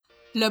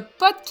Le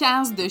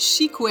podcast de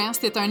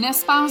SheQuest est un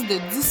espace de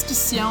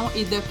discussion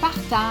et de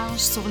partage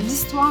sur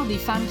l'histoire des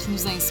femmes qui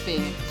nous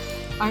inspirent.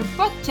 Un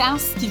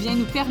podcast qui vient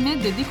nous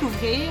permettre de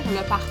découvrir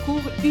le parcours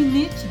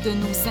unique de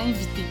nos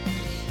invités.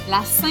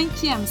 La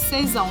 5e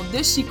saison de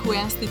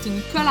SheQuest est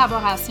une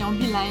collaboration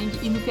bilingue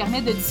et nous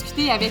permet de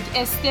discuter avec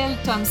Estelle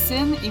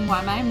Thompson et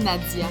moi-même,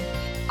 Nadia.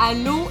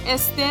 Allô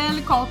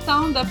Estelle,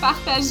 contente de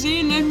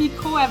partager le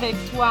micro avec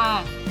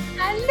toi.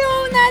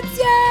 Allô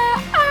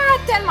Nadia! Ah,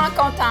 tellement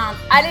contente!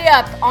 Allez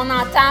hop, on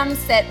entame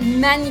cette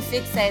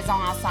magnifique saison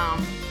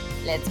ensemble.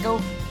 Let's go!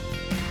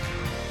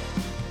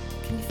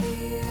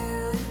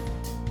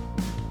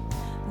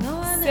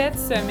 Cette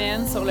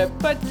semaine, sur le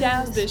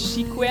podcast de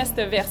SheQuest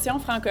version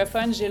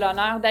francophone, j'ai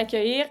l'honneur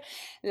d'accueillir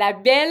la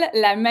belle,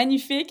 la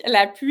magnifique,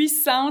 la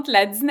puissante,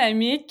 la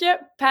dynamique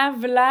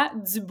Pavla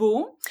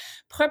Dubeau,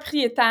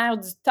 propriétaire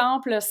du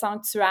Temple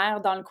Sanctuaire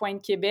dans le coin de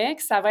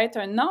Québec. Ça va être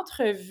une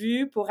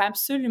entrevue pour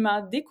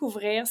absolument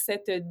découvrir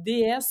cette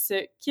déesse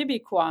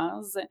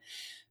québécoise.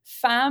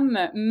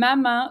 Femme,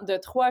 maman de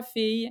 3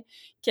 filles,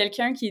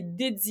 quelqu'un qui est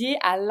dédié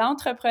à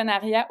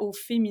l'entrepreneuriat au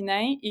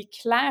féminin et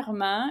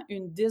clairement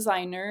une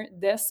designer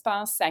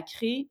d'espace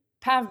sacré.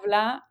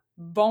 Pavla,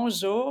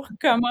 bonjour,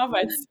 comment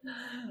vas-tu?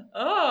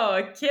 Oh,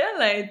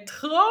 quelle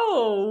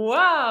intro! Wow!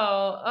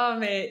 Ah,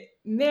 mais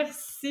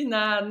merci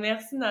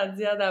merci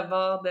Nadia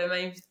d'abord de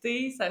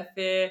m'inviter. Ça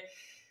fait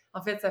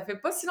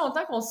pas si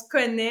longtemps qu'on se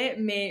connaît,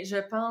 mais je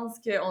pense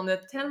qu'on a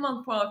tellement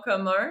de points en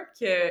commun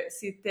que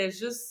c'était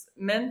juste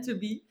meant to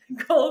be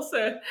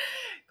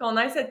qu'on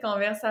ait cette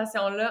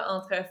conversation-là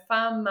entre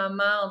femmes,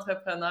 mamans,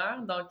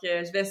 entrepreneurs. Donc,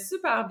 je vais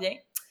super bien.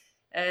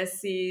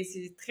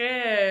 C'est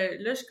très...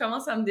 là, je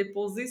commence à me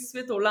déposer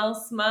suite au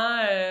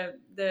lancement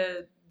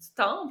du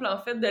temple, en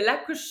fait, de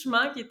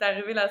l'accouchement qui est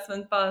arrivé la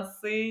semaine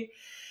passée.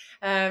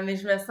 Mais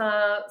je me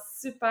sens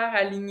super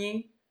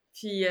alignée.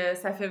 Puis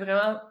ça fait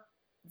vraiment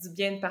du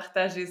bien de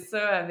partager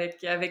ça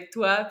avec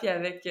toi puis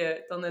avec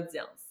ton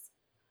audience.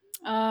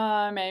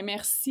 Ah, mais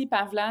merci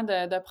Pavla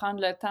de prendre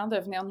le temps de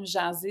venir nous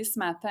jaser ce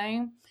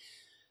matin.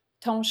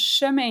 Ton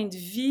chemin de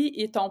vie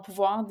et ton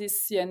pouvoir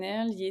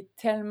décisionnel, il est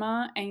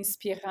tellement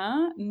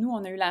inspirant. Nous,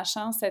 on a eu la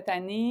chance cette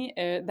année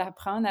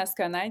d'apprendre à se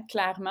connaître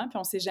clairement, puis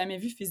on s'est jamais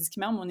vu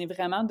physiquement, mais on est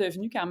vraiment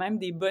devenues quand même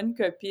des bonnes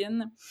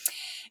copines.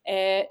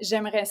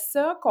 J'aimerais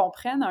ça qu'on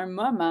prenne un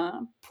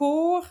moment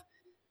pour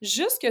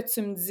juste que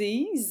tu me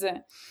dises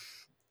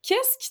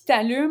qu'est-ce qui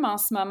t'allume en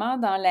ce moment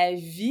dans la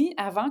vie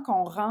avant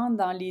qu'on rentre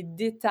dans les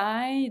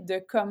détails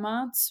de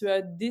comment tu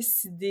as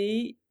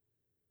décidé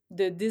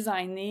de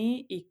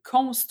designer et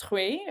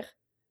construire,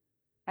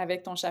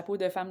 avec ton chapeau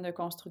de femme de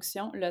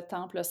construction, le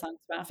temple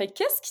sanctuaire. Fait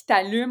qu'est-ce qui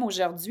t'allume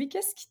aujourd'hui?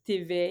 Qu'est-ce qui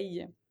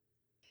t'éveille?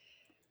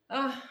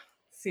 Ah,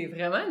 c'est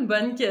vraiment une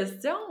bonne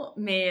question,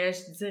 mais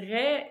je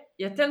dirais,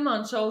 il y a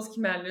tellement de choses qui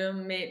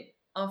m'allument, mais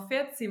en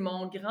fait, c'est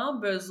mon grand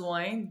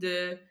besoin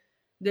de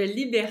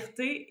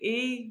liberté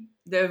et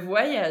de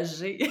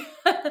voyager.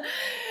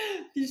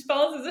 Puis je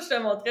pense, c'est ça, je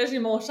te montrais, j'ai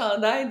mon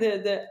chandail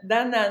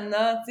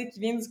d'ananas, tu sais, qui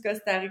vient du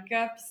Costa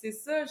Rica. Puis c'est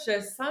ça,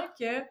 je sens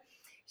que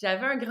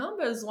j'avais un grand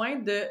besoin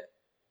de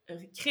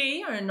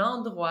créer un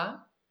endroit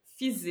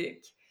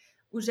physique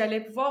où j'allais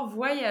pouvoir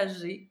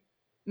voyager,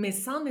 mais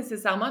sans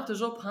nécessairement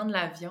toujours prendre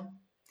l'avion.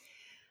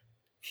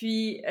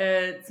 Puis,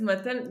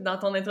 dans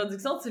ton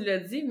introduction, tu l'as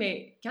dit,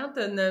 mais quand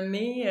tu as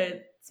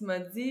nommé, tu m'as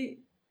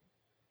dit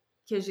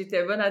que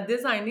j'étais bonne à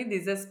designer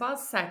des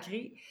espaces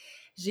sacrés.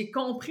 J'ai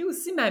compris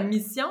aussi ma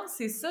mission,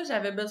 c'est ça,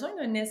 j'avais besoin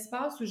d'un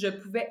espace où je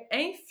pouvais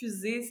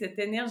infuser cette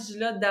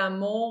énergie-là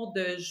d'amour,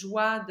 de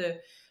joie,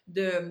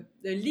 de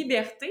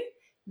liberté,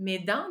 mais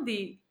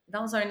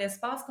dans un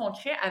espace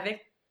concret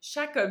avec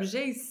chaque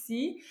objet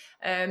ici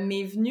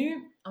m'est venu,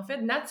 en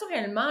fait,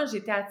 naturellement,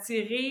 j'étais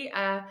attirée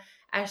à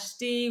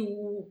acheter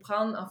ou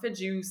prendre, en fait,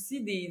 j'ai eu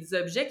aussi des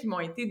objets qui m'ont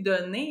été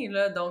donnés,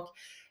 là, donc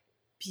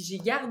puis j'ai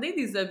gardé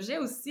des objets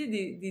aussi,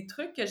 des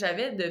trucs que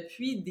j'avais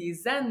depuis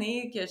des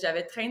années, que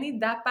j'avais traîné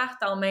d'appart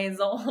en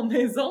maison en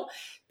maison.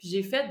 Puis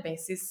j'ai fait, ben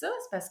c'est ça,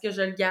 c'est parce que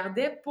je le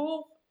gardais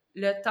pour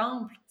le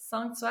temple,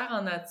 sanctuaire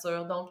en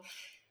nature. Donc,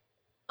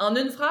 en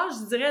une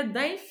phrase, je dirais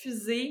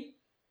d'infuser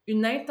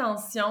une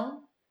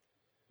intention,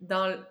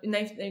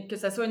 que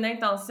ce soit une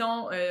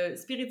intention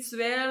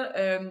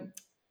spirituelle,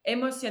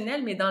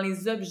 émotionnelle, mais dans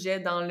les objets,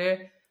 dans le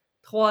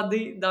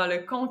 3D, dans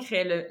le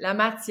concret, la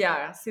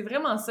matière. C'est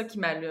vraiment ça qui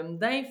m'allume,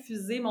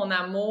 d'infuser mon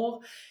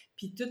amour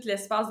puis tout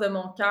l'espace de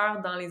mon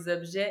cœur dans les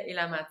objets et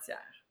la matière.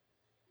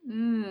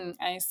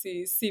 Hey,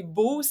 c'est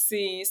beau,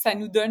 ça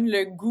nous donne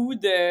le goût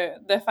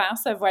de faire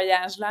ce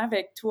voyage-là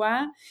avec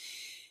toi.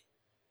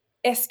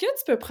 Est-ce que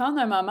tu peux prendre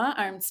un moment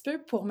un petit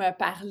peu pour me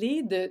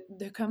parler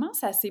de comment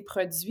ça s'est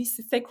produit?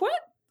 C'était quoi?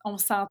 On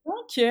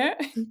s'entend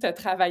que tu as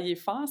travaillé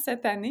fort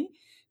cette année.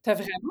 Tu as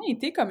vraiment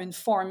été comme une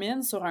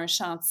foreman sur un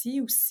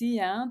chantier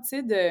aussi, hein? Tu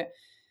sais,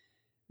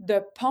 de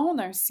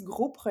pondre un si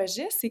gros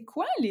projet. C'est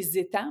quoi les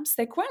étapes?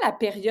 C'était quoi la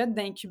période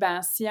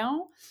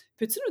d'incubation?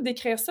 Peux-tu nous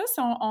décrire ça si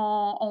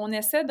on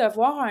essaie de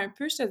voir un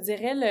peu, je te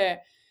dirais,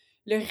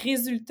 le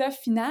résultat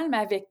final, mais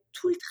avec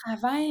tout le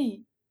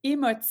travail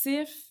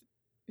émotif,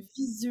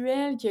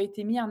 visuel qui a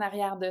été mis en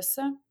arrière de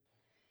ça.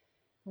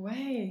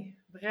 Ouais,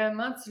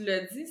 vraiment, tu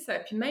l'as dit, ça.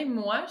 Puis même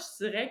moi,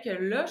 je dirais que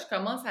là, je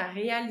commence à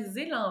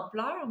réaliser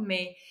l'ampleur,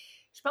 mais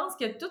je pense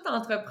que tout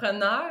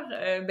entrepreneur,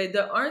 ben de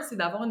un, c'est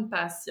d'avoir une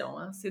passion,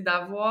 hein. C'est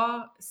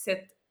d'avoir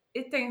cette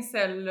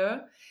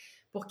étincelle-là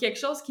pour quelque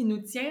chose qui nous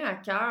tient à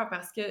cœur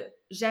parce que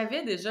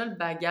j'avais déjà le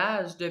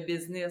bagage de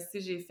business. Tu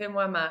sais, j'ai fait,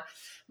 moi,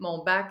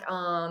 mon bac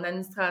en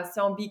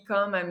administration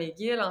BCom à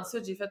McGill.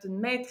 Ensuite, j'ai fait une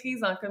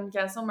maîtrise en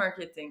communication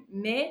marketing.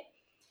 Mais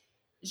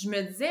je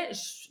me disais,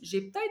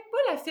 j'ai peut-être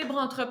pas la fibre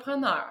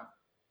entrepreneur,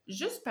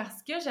 juste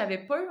parce que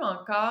j'avais pas eu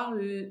encore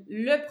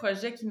le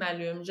projet qui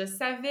m'allume. Je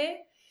savais,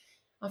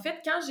 en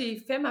fait, quand j'ai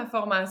fait ma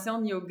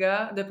formation de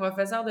yoga, de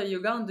professeur de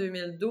yoga en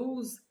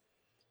 2012,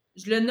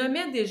 je le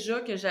nommais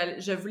déjà que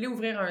je voulais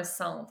ouvrir un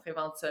centre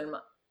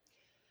éventuellement.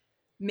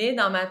 Mais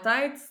dans ma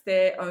tête,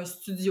 c'était un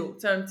studio,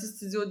 tu sais, un petit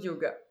studio de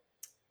yoga.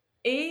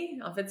 Et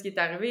en fait, ce qui est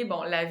arrivé,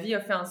 bon, la vie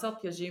a fait en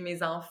sorte que j'ai eu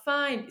mes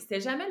enfants et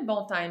c'était jamais le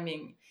bon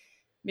timing.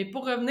 Mais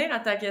pour revenir à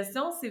ta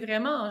question, c'est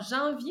vraiment en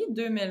janvier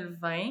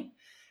 2020.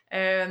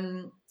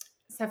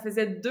 Ça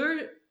faisait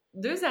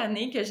deux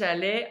années que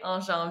j'allais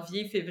en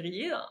janvier,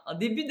 février. En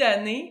début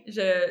d'année,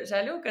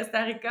 j'allais au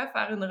Costa Rica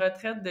faire une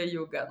retraite de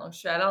yoga. Donc, je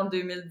suis allée en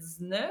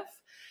 2019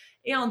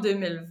 et en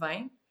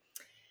 2020.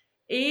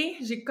 Et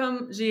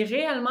j'ai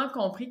réellement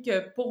compris que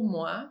pour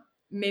moi,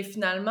 mais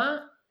finalement,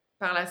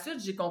 par la suite,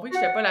 j'ai compris que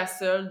je n'étais pas la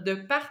seule, de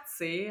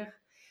partir,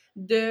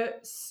 de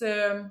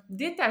se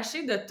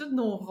détacher de tous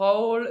nos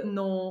rôles,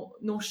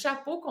 nos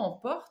chapeaux qu'on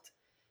porte.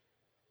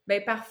 Bien,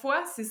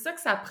 parfois, c'est ça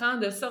que ça prend,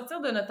 de sortir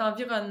de notre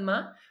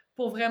environnement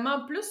pour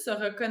vraiment plus se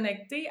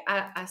reconnecter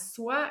à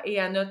soi et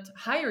à notre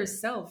higher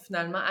self,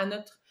 finalement, à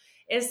notre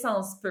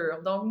essence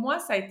pure. Donc, moi,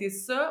 ça a été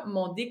ça,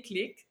 mon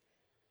déclic.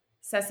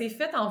 Ça s'est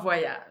fait en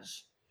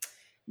voyage.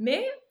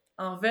 Mais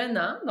en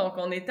venant, donc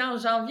on était en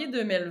janvier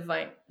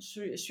 2020,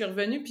 je suis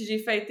revenue puis j'ai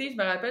fêté, je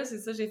me rappelle, c'est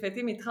ça, j'ai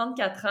fêté mes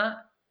 34 ans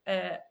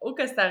au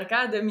Costa Rica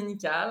à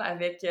Dominical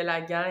avec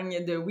la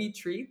gang de We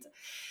Treat,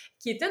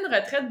 qui était une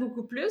retraite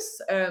beaucoup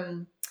plus...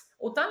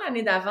 autant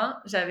l'année d'avant,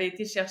 j'avais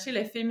été chercher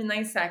le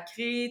féminin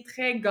sacré,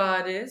 très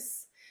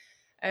goddess.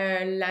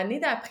 L'année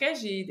d'après,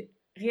 j'ai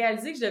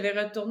réalisé que je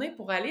devais retourner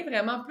pour aller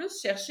vraiment plus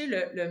chercher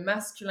le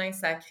masculin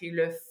sacré,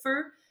 le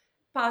feu.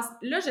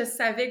 Là, je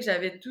savais que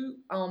j'avais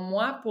tout en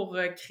moi pour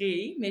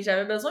créer, mais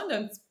j'avais besoin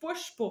d'un petit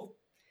push pour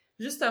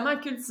justement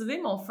cultiver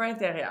mon feu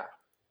intérieur.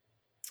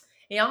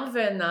 Et en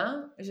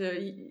venant,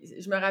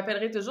 je me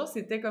rappellerai toujours,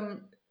 c'était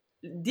comme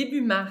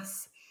début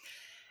mars.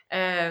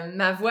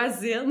 Ma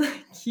voisine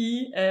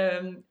qui,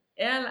 elle,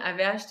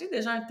 avait acheté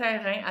déjà un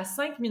terrain à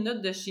 5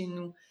 minutes de chez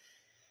nous.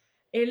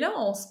 Et là,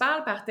 on se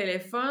parle par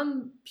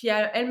téléphone, puis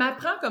elle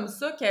m'apprend comme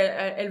ça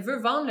qu'elle veut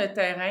vendre le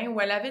terrain, où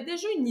elle avait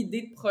déjà une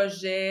idée de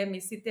projet, mais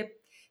c'était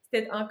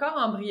encore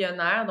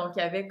embryonnaire, donc il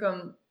y avait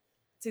comme,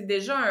 tu sais,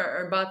 déjà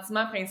un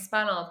bâtiment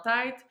principal en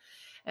tête,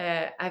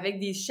 avec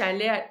des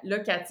chalets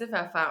locatifs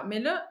à faire. Mais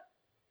là,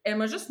 elle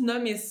m'a juste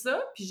nommé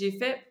ça, puis j'ai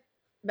fait,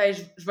 ben,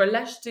 je vais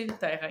l'acheter le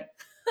terrain.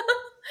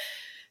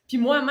 Puis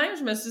moi-même,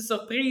 je me suis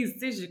surprise,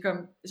 tu sais,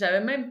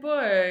 j'avais même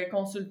pas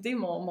consulté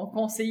mon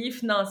conseiller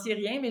financier,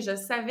 rien, mais je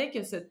savais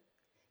que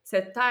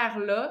cette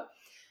terre-là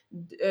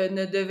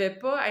ne devait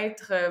pas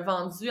être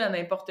vendue à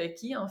n'importe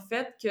qui. En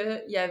fait,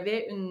 qu'il y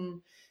avait une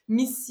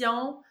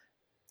mission.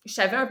 Je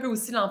savais un peu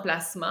aussi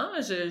l'emplacement.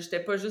 Je n'étais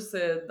pas juste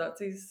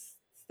tu sais,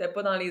 c'était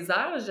pas dans les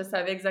airs. Je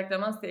savais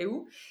exactement c'était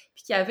où.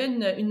 Puis qu'il y avait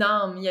une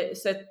âme.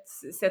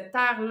 Cette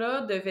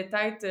terre-là devait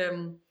être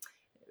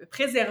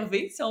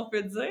préservée, si on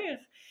peut dire.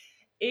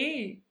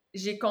 Et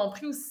j'ai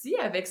compris aussi,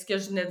 avec ce que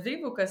je venais de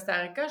vivre au Costa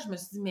Rica, je me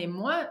suis dit, mais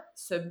moi,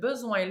 ce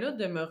besoin-là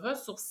de me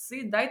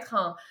ressourcer, d'être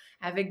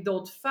avec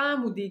d'autres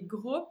femmes ou des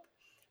groupes,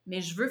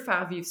 mais je veux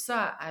faire vivre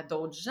ça à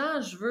d'autres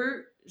gens. Je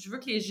veux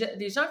que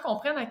les gens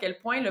comprennent à quel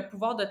point le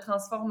pouvoir de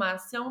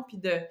transformation puis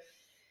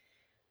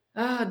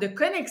de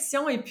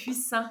connexion est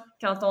puissant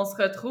quand on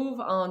se retrouve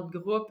en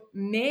groupe.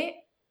 Mais,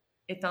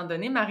 étant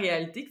donné ma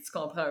réalité, que tu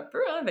comprends un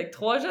peu, hein, avec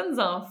 3 jeunes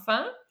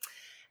enfants,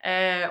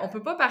 on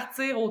peut pas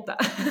partir autant.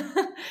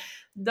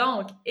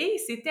 Donc, et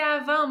c'était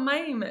avant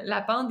même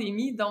la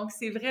pandémie, donc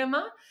c'est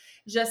vraiment,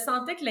 je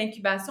sentais que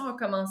l'incubation a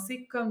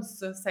commencé comme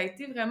ça. Ça a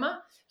été vraiment,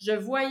 je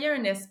voyais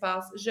un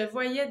espace, je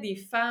voyais des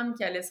femmes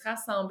qui allaient se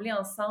rassembler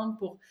ensemble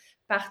pour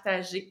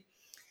partager.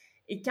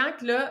 Et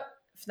quand là,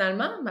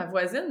 finalement, ma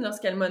voisine,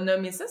 lorsqu'elle m'a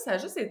nommé ça, ça a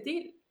juste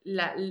été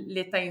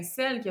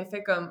l'étincelle qui a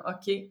fait comme,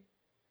 OK,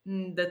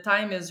 the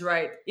time is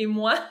right. Et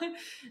moi,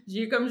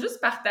 j'ai comme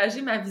juste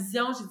partagé ma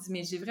vision. J'ai dit,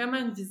 mais j'ai vraiment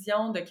une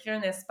vision de créer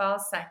un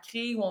espace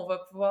sacré où on va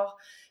pouvoir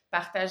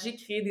partager,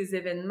 créer des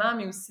événements,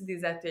 mais aussi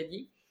des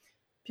ateliers.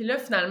 Puis là,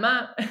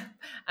 finalement,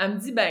 elle me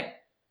dit, ben,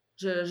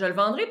 je le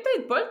vendrai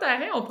peut-être pas, le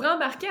terrain. On pourrait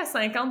embarquer à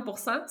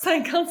 50%,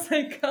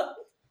 50-50.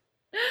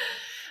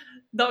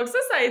 Donc ça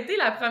a été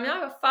la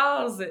première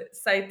phase.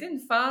 Ça a été une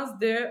phase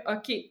de,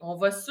 OK, on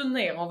va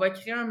s'unir, on va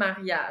créer un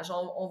mariage,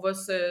 on va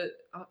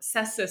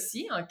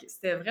s'associer.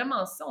 C'était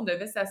vraiment ça, on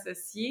devait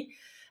s'associer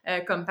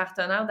comme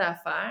partenaire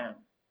d'affaires.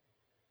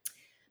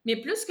 Mais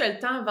plus que le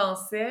temps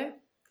avançait,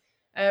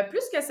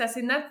 Plus que ça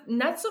s'est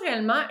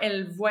naturellement,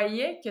 elle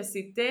voyait que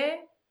c'était...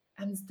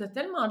 Elle me dit, t'as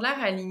tellement de l'air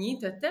aligné,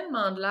 t'as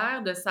tellement de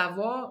l'air de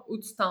savoir où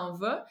tu t'en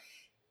vas.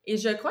 Et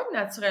je crois que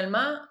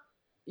naturellement,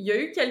 il y a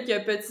eu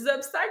quelques petits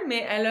obstacles,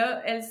 mais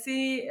elle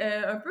s'est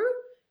un peu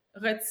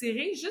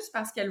retirée juste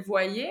parce qu'elle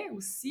voyait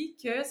aussi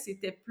que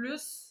c'était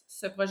plus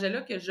ce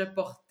projet-là que je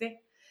portais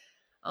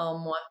en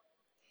moi.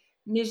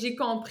 Mais j'ai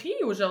compris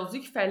aujourd'hui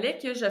qu'il fallait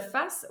que je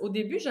fasse... Au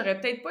début, j'aurais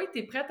peut-être pas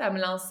été prête à me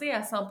lancer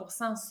à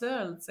 100%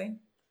 seule, tu sais.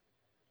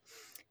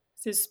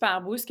 C'est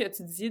super beau ce que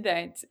tu dis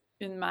d'être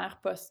une mère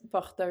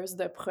porteuse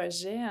de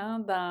projet, hein,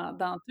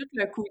 dans tout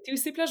le côté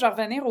aussi. Puis là, je vais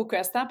revenir au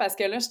costant parce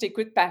que là, je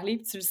t'écoute parler,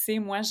 puis tu le sais,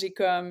 moi, j'ai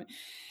comme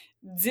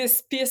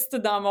 10 pistes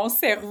dans mon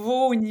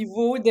cerveau au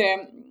niveau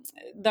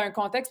d'un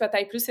contexte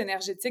peut-être plus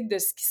énergétique de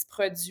ce qui se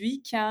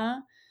produit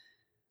quand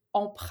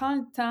on prend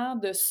le temps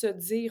de se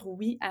dire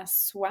oui à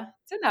soi.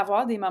 Tu sais,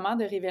 d'avoir des moments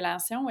de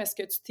révélation où est-ce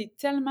que tu t'es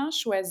tellement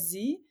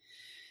choisi.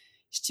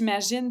 Je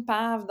t'imagine,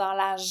 Pav, dans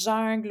la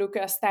jungle au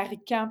Costa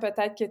Rica,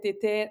 peut-être que tu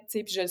étais, tu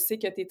sais, puis je sais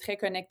que tu es très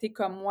connecté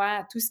comme moi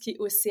à tout ce qui est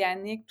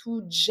océanique,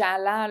 tout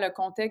Jala, le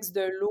contexte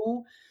de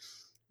l'eau,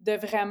 de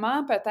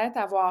vraiment peut-être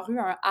avoir eu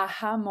un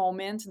aha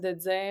moment de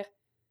dire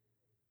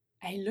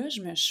hey, là,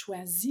 je me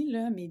choisis,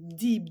 là, mais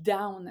deep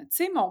down.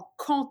 Tu sais, mon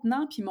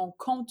contenant puis mon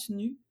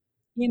contenu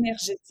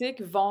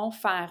énergétique vont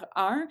faire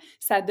un.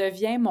 Ça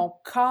devient mon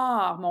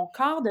corps. Mon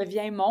corps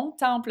devient mon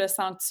temple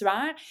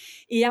sanctuaire.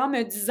 Et en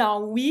me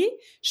disant oui,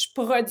 je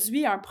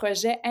produis un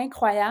projet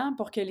incroyable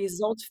pour que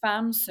les autres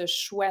femmes se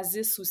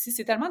choisissent aussi.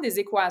 C'est tellement des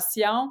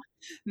équations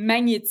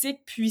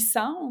magnétiques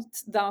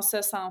puissantes dans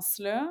ce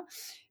sens-là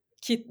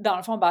qui est dans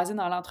le fond basé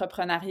dans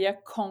l'entrepreneuriat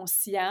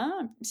conscient.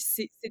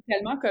 C'est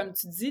tellement, comme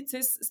tu dis,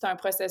 tu sais, c'est un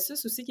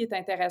processus aussi qui est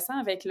intéressant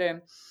avec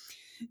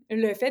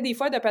le fait des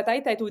fois de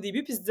peut-être être au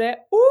début puis se dire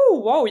 « Ouh,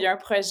 wow, il y a un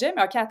projet,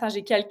 mais OK, attends,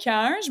 j'ai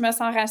quelqu'un, je me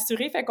sens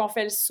rassurée, fait qu'on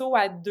fait le saut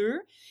à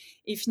deux. »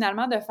 Et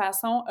finalement, de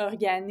façon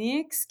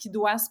organique, ce qui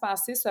doit se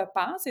passer se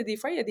passe. Et des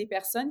fois, il y a des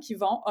personnes qui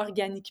vont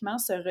organiquement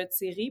se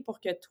retirer pour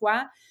que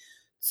toi,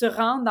 tu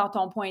rentres dans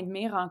ton point de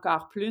mire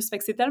encore plus. Fait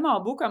que c'est tellement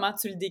beau comment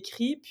tu le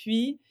décris,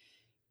 puis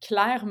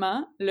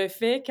clairement, le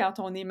fait quand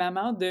on est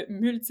maman de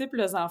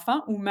multiples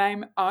enfants ou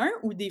même un,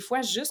 ou des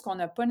fois juste qu'on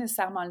n'a pas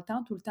nécessairement le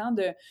temps tout le temps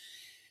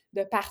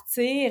de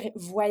partir,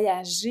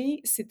 voyager,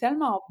 c'est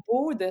tellement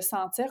beau de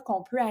sentir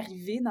qu'on peut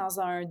arriver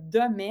dans un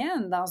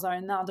domaine, dans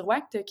un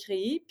endroit que tu as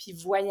créé, puis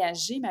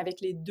voyager, mais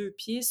avec les deux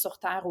pieds sur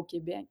terre au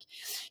Québec.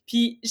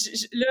 Puis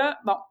là,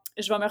 bon,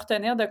 je vais me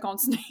retenir de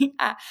continuer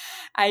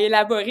à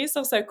élaborer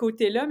sur ce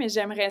côté-là, mais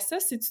j'aimerais ça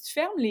si tu te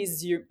fermes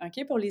les yeux,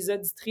 OK, pour les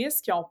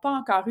auditrices qui n'ont pas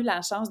encore eu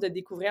la chance de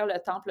découvrir le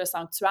temple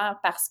sanctuaire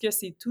parce que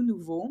c'est tout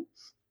nouveau.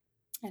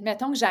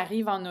 Admettons que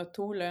j'arrive en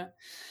auto, là.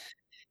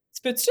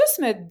 Tu peux-tu juste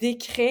me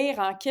décrire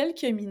en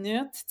quelques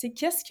minutes, tu sais,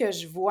 qu'est-ce que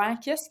je vois,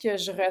 qu'est-ce que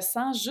je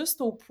ressens,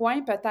 juste au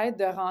point peut-être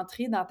de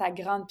rentrer dans ta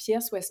grande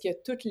pièce où est-ce qu'il y a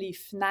toutes les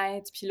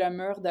fenêtres puis le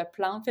mur de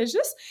plantes. Fais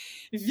juste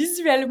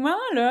visuellement,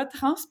 là,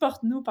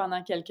 transporte-nous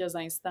pendant quelques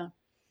instants.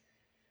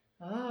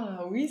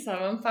 Ah oui, ça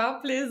va me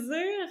faire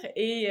plaisir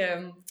et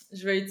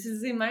je vais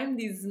utiliser même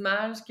des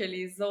images que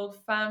les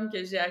autres femmes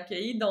que j'ai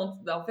accueillies, dont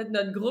en fait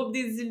notre groupe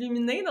des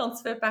Illuminés dont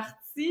tu fais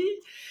partie,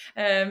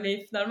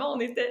 mais finalement on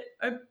était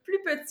un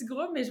plus petit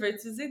groupe, mais je vais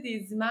utiliser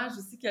des images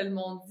aussi qu'elles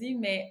m'ont dit,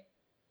 mais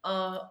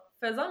en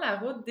faisant la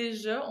route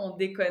déjà, on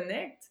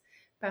déconnecte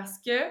parce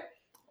que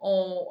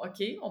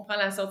OK, on prend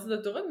la sortie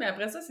d'autoroute, mais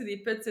après ça, c'est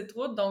des petites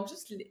routes, donc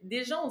juste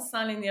déjà on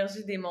sent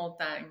l'énergie des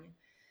montagnes.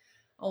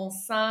 On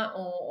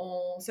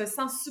se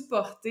sent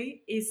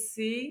supporté et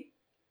c'est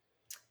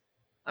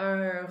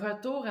un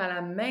retour à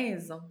la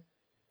maison.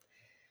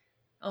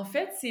 En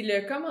fait, c'est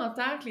le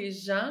commentaire que les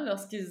gens,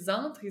 lorsqu'ils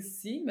entrent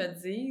ici, me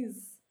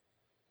disent.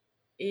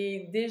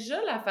 Et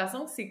déjà, la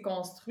façon que c'est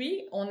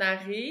construit, on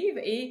arrive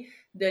et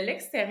de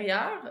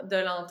l'extérieur de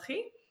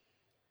l'entrée,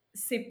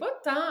 c'est pas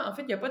tant, en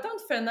fait, il n'y a pas tant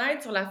de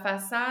fenêtres sur la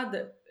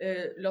façade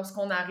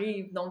lorsqu'on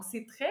arrive. Donc,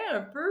 c'est très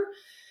un peu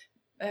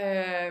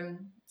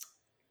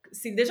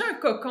c'est déjà un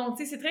cocon,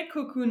 tu sais, c'est très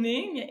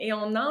cocooning et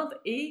on entre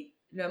et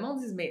le monde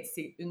dit, mais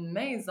c'est une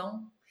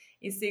maison.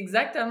 Et c'est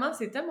exactement,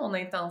 c'était mon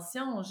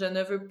intention. Je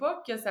ne veux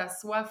pas que ça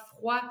soit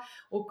froid.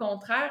 Au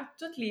contraire,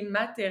 tous les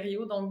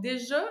matériaux. Donc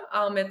déjà,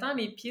 en mettant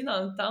les pieds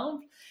dans le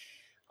temple,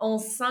 on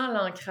sent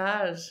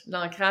l'ancrage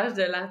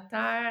de la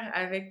terre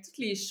avec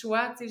tous les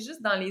choix. Tu sais,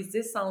 juste dans les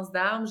essences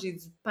d'arbres, j'ai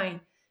du pin,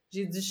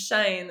 j'ai du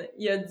chêne,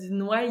 il y a du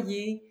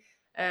noyer.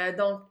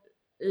 Donc,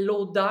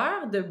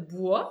 l'odeur de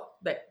bois,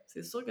 ben,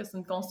 c'est sûr que c'est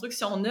une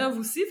construction neuve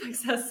aussi, fait que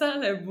ça sent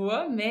le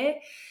bois, mais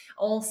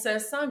on se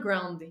sent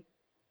groundé.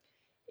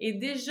 Et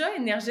déjà,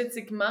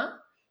 énergétiquement,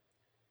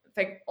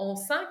 fait qu'on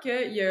sent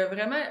qu'il y a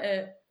vraiment,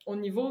 au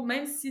niveau,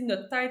 même si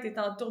notre tête est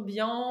en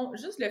tourbillon,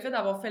 juste le fait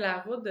d'avoir fait la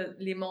route,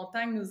 les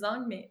montagnes nous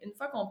ancrent, mais une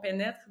fois qu'on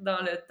pénètre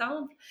dans le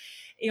temple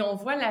et on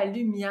voit la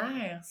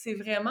lumière, c'est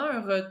vraiment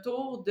un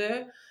retour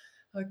de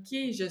 « OK,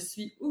 je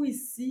suis où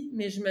ici,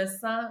 mais je me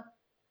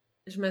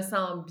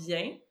sens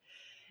bien. »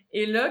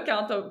 Et là,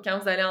 quand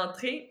vous allez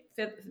entrer,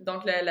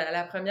 donc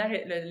la première,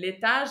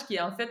 l'étage qui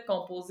est en fait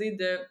composé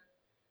de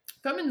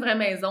comme une vraie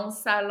maison,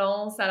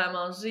 salon, salle à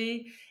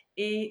manger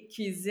et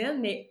cuisine,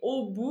 mais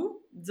au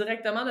bout,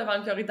 directement devant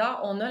le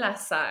corridor, on a la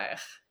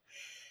serre.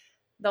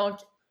 Donc,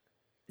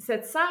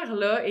 cette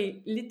serre-là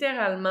est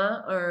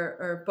littéralement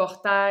un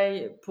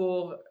portail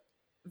pour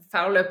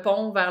faire le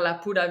pont vers la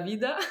Pura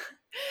Vida,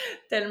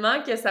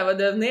 tellement que ça va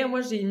devenir,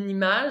 moi j'ai une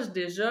image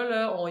déjà,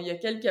 là, il y a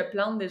quelques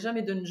plantes déjà,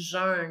 mais d'une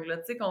jungle, là,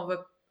 tu sais, on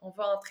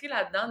va entrer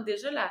là-dedans,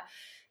 déjà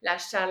la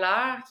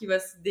chaleur qui va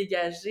se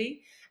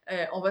dégager,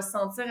 on va se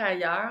sentir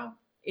ailleurs,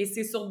 et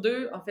c'est sur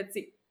en fait,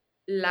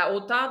 la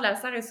hauteur de la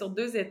serre est sur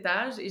 2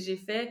 étages, et j'ai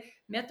fait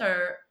mettre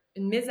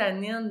une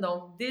mezzanine,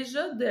 donc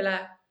déjà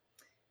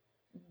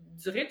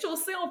du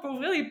rez-de-chaussée, on peut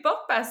ouvrir les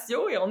portes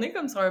patio et on est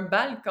comme sur un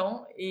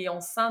balcon et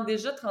on se sent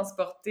déjà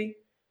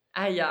transporté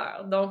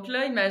ailleurs. Donc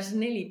là,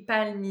 imaginez les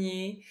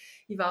palmiers.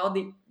 Il va y avoir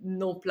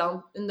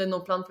une de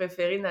nos plantes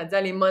préférées,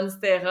 Nadia, les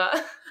Monstera.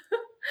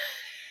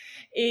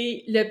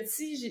 Et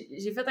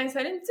j'ai fait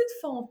installer une petite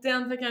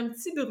fontaine, avec un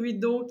petit bruit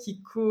d'eau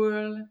qui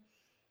coule.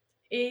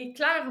 Et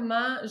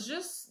clairement,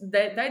 juste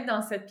d'être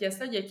dans cette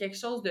pièce-là, il y a quelque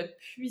chose de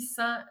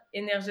puissant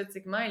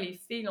énergétiquement et les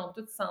filles l'ont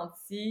toutes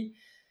senti.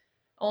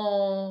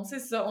 C'est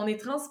ça, on est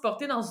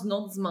transporté dans une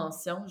autre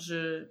dimension.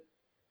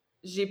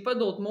 J'ai pas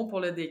d'autres mots pour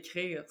le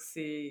décrire.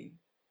 C'est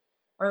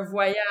un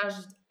voyage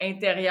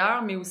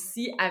intérieur, mais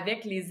aussi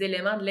avec les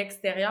éléments de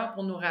l'extérieur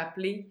pour nous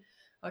rappeler,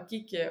 OK,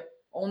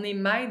 qu'on est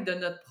maître de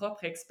notre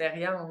propre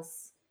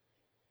expérience.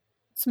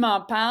 Tu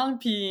m'en parles,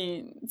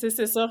 puis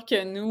c'est sûr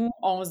que nous,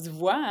 on se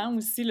voit hein,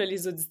 aussi, là,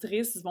 les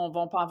auditrices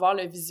vont pas avoir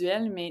le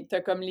visuel, mais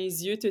t'as comme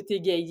les yeux tout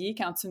égayés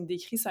quand tu me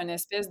décris, c'est une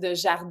espèce de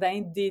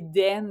jardin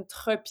d'Éden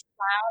tropical,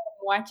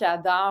 moi qui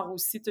adore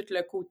aussi tout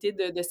le côté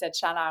de cette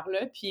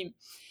chaleur-là. Puis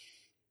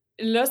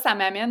là, ça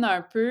m'amène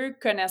un peu,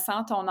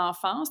 connaissant ton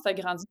enfance, tu as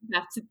grandi une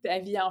partie de ta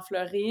vie en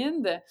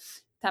Floride,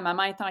 ta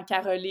maman est en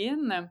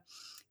Caroline,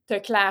 tu as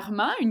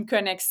clairement une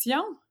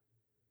connexion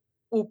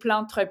aux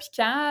plantes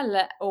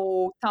tropicales,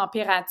 aux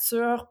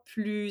températures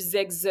plus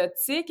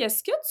exotiques.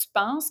 Est-ce que tu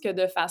penses que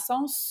de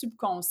façon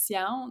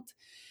subconsciente,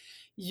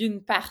 il y a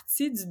une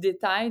partie du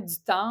détail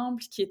du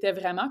temple qui était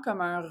vraiment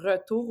comme un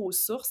retour aux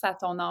sources à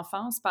ton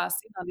enfance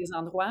passée dans des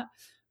endroits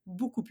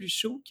beaucoup plus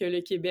chauds que le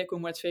Québec au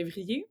mois de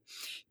février?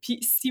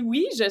 Puis si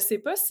oui, je ne sais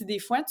pas si des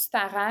fois tu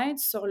t'arrêtes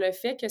sur le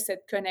fait que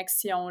cette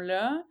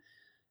connexion-là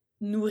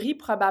nourrit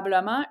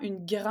probablement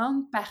une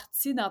grande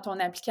partie dans ton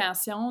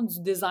application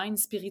du design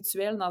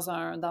spirituel dans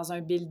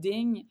un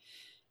building.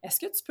 Est-ce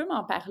que tu peux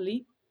m'en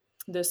parler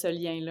de ce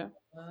lien-là?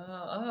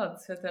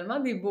 Tu fais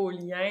tellement des beaux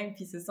liens,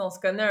 puis c'est ça, on se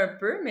connaît un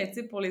peu, mais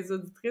tu sais, pour les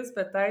auditrices,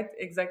 peut-être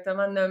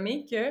exactement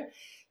nommer que,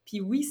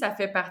 puis oui, ça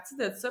fait partie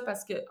de ça,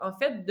 parce que, en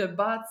fait, de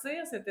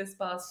bâtir cet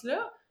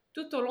espace-là,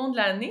 tout au long de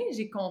l'année,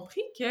 j'ai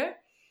compris que,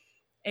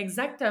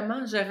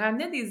 exactement, je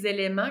ramenais des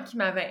éléments qui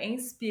m'avaient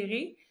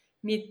inspirée,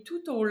 mais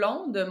tout au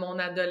long de mon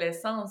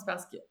adolescence,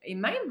 et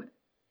même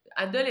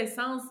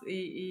adolescence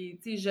et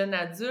tu sais, jeune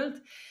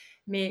adulte,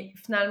 mais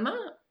finalement,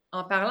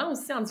 en parlant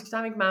aussi, en discutant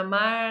avec ma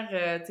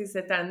mère, tu sais,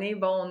 cette année,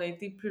 bon, on a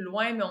été plus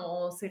loin, mais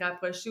on s'est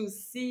rapprochés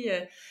aussi.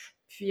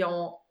 Puis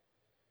en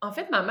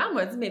fait, ma mère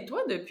m'a dit, mais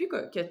toi, depuis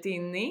que t'es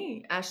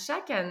née, à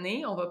chaque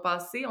année, on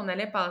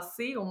allait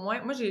passer au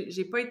moins, moi,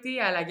 j'ai pas été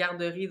à la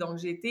garderie, donc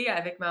j'ai été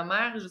avec ma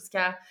mère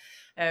jusqu'à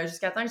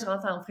temps que je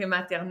rentre en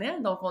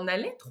prématernelle. Donc, on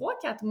allait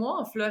 3-4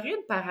 mois en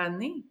Floride par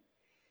année.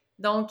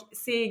 Donc,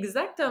 c'est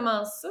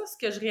exactement ça. Ce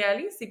que je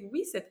réalise, c'est que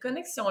oui, cette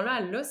connexion-là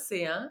à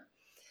l'océan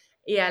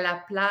et à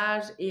la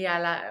plage et à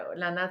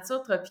la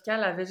nature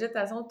tropicale, la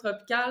végétation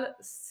tropicale,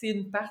 c'est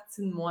une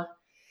partie de moi.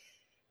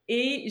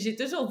 Et j'ai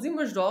toujours dit,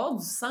 moi, je dois avoir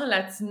du sang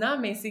latina,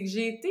 mais c'est que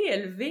j'ai été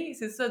élevée,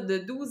 c'est ça, de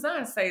 12 ans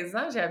à 16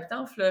 ans, j'ai habité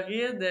en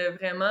Floride,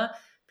 vraiment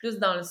plus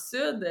dans le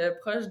sud,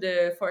 proche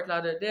de Fort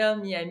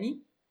Lauderdale,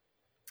 Miami.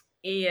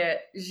 Et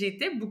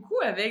j'étais beaucoup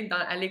à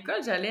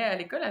l'école, j'allais à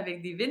l'école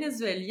avec des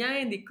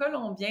Vénézuéliens, des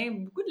Colombiens,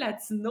 beaucoup de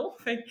Latinos.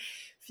 Fait que,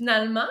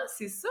 finalement,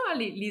 c'est ça,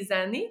 les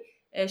années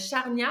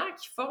charnières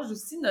qui forgent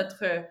aussi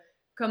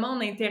comment on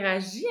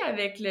interagit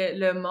avec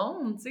le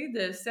monde, tu sais,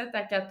 de 7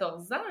 à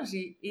 14 ans.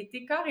 J'ai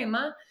été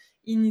carrément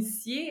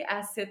initiée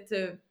à cette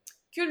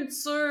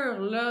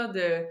culture-là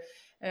de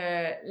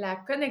la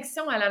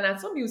connexion à la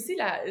nature, mais aussi,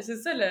 c'est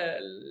ça,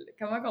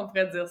 comment on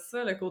pourrait dire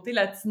ça, le côté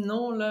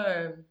latino,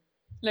 là...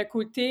 Le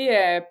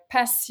côté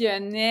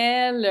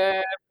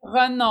passionnel,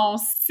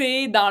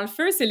 prononcé dans le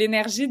feu, c'est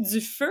l'énergie du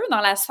feu,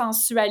 dans la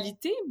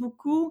sensualité,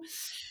 beaucoup.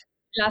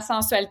 La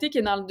sensualité qui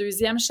est dans le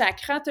 2e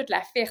chakra, toute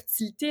la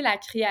fertilité, la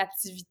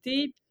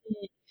créativité.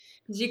 Puis...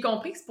 J'ai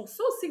compris que c'est pour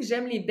ça aussi que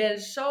j'aime les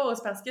belles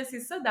choses, parce que c'est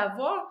ça,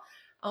 d'avoir,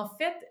 en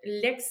fait,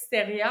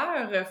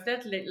 l'extérieur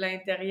reflète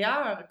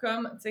l'intérieur,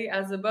 comme, tu sais,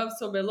 as above,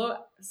 so below,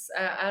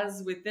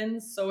 as within,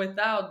 so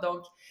without.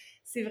 Donc,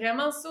 c'est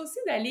vraiment ça aussi,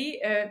 d'aller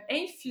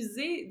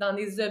infuser dans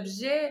des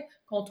objets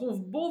qu'on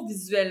trouve beaux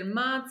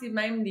visuellement, tu sais,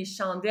 même des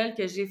chandelles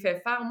que j'ai fait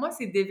faire. Moi,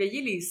 c'est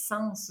d'éveiller les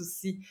sens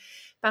aussi.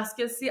 Parce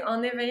que c'est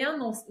en éveillant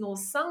nos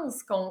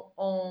sens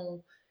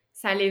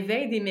ça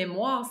l'éveille des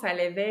mémoires, ça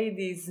l'éveille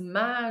des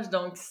images.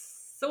 Donc,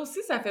 ça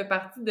aussi, ça fait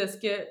partie de ce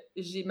que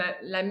j'ai...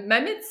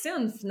 Ma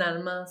médecine,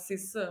 finalement, c'est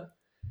ça.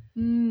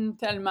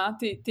 Tellement.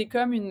 T'es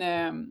comme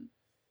une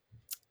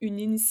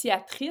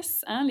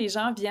initiatrice, hein? Les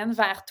gens viennent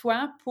vers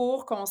toi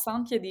pour qu'on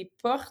sente qu'il y a des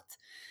portes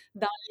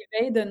dans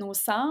l'éveil de nos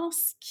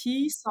sens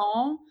qui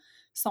sont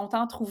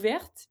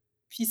entr'ouvertes.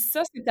 Puis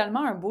ça, c'est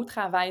tellement un beau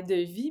travail de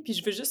vie. Puis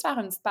je veux juste faire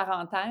une petite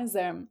parenthèse.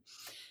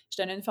 Je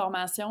donnais une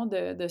formation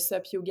de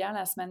SUP Yoga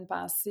la semaine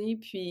passée,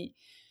 puis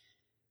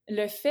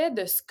le fait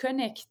de se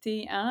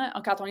connecter, hein,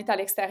 quand on est à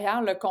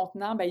l'extérieur, le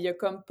contenant, ben, il y a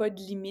comme pas de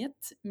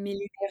limite, mais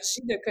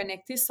l'énergie de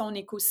connecter son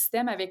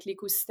écosystème avec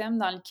l'écosystème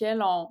dans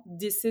lequel on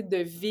décide de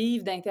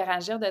vivre,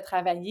 d'interagir, de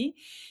travailler.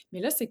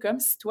 Mais là, c'est comme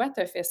si toi, tu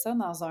as fait ça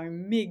dans un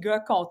méga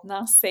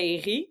contenant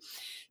serré,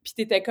 puis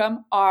tu étais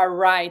comme all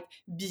right,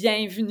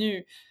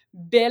 bienvenue.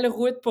 Belle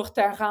route pour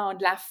te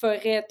rendre, la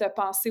forêt, t'as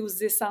pensé aux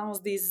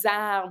essences des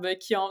arbres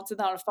qui ont, tu sais,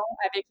 dans le fond,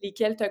 avec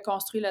lesquels tu as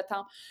construit le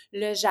temple.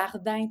 Le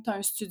jardin, tu as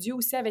un studio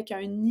aussi avec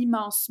un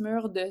immense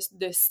mur de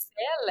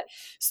sel.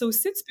 Ça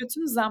aussi,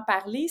 peux-tu nous en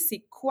parler?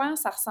 C'est quoi?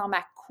 Ça ressemble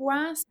à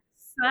quoi? Ça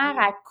sert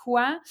à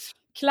quoi?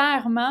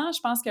 Clairement, je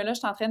pense que là, je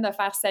suis en train de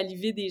faire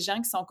saliver des gens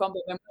qui sont comme,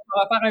 bon, ben, on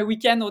va faire un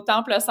week-end au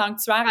temple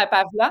sanctuaire à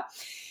Pavla.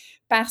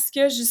 Parce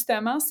que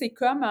justement, c'est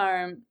comme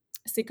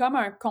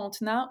un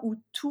contenant où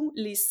tous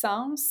les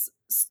sens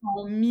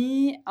sont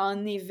mis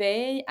en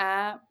éveil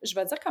à, je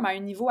vais dire, comme à un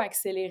niveau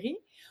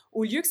accéléré.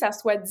 Au lieu que ça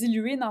soit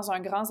dilué dans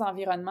un grand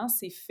environnement,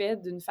 c'est fait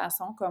d'une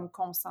façon comme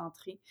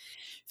concentrée.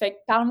 Fait que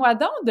parle-moi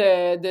donc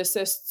de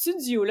ce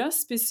studio-là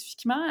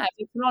spécifiquement.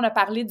 Avec nous, on a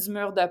parlé du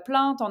mur de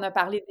plantes, on a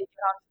parlé des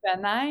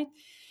grandes fenêtres.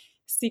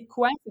 C'est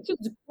quoi? C'est-tu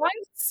du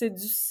quartz? C'est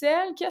du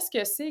sel? Qu'est-ce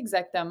que c'est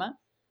exactement?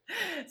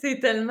 C'est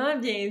tellement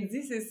bien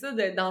dit, c'est ça,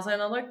 dans un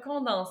endroit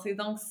condensé.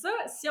 Donc ça,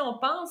 si on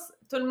pense,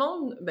 tout le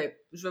monde, ben,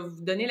 je vais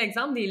vous donner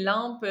l'exemple des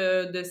lampes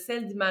de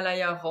sel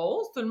d'Himalaya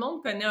rose. Tout le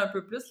monde connaît un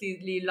peu plus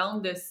les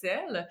lampes de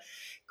sel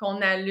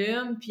qu'on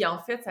allume, puis en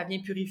fait, ça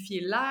vient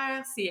purifier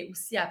l'air, c'est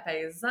aussi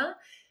apaisant.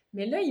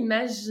 Mais là,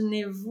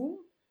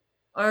 imaginez-vous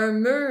un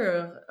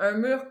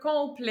mur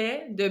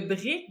complet de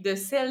briques de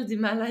sel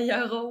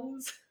d'Himalaya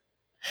rose.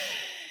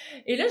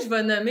 Et là, je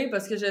vais nommer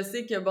parce que je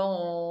sais que, bon,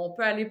 on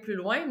peut aller plus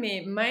loin,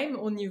 mais même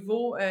au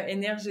niveau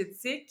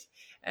énergétique,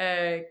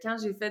 quand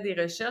j'ai fait des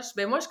recherches,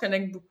 ben moi, je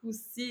connecte beaucoup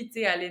aussi,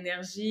 tu sais, à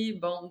l'énergie,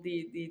 bon,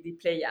 des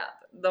Pléiades.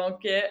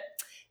 Donc,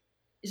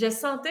 je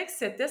sentais que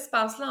cet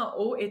espace-là en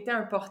haut était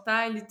un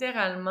portail,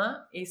 littéralement.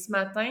 Et ce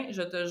matin,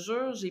 je te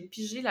jure, j'ai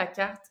pigé la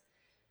carte.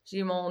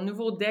 J'ai mon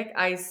nouveau deck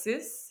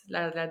Isis,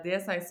 la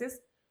déesse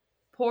Isis,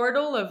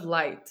 Portal of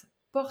Light,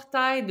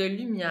 portail de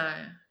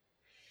lumière.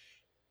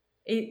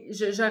 Et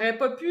j'aurais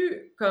pas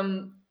pu,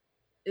 comme,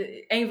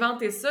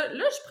 inventer ça.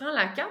 Là, je prends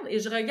la carte et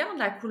je regarde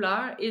la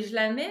couleur et je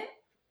la mets,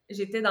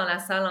 j'étais dans la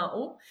salle en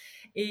haut,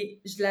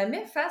 et je la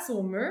mets face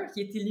au mur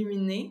qui est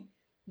illuminé.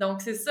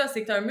 Donc, c'est ça,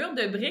 c'est un mur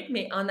de briques,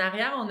 mais en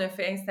arrière, on a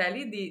fait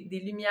installer des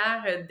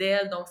lumières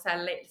d'ailes. Donc, ça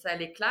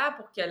l'éclaire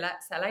pour que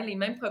ça ait les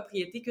mêmes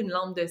propriétés qu'une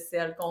lampe de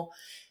sel.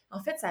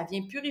 En fait, ça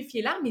vient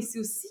purifier l'air, mais c'est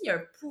aussi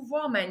un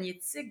pouvoir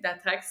magnétique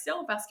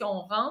d'attraction parce qu'on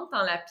rentre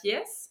dans la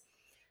pièce.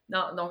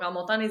 Donc, en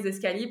montant les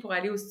escaliers pour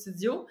aller au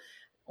studio,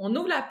 on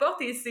ouvre la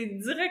porte et c'est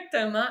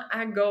directement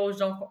à gauche.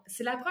 Donc,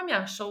 c'est la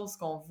première chose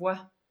qu'on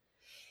voit.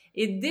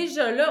 Et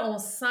déjà là, on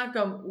se sent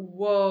comme «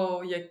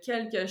 wow, il y a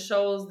quelque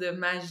chose de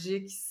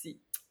magique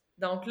ici ».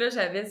 Donc là,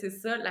 j'avais, c'est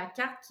ça, la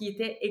carte qui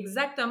était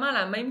exactement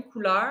la même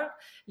couleur.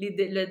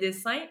 Le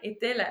dessin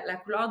était la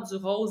couleur du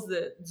rose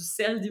du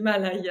sel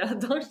d'Himalaya.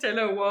 Donc, j'étais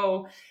là «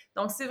 wow ».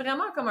 Donc, c'est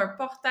vraiment comme un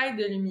portail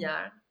de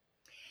lumière.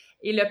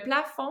 Et le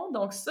plafond,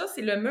 donc ça,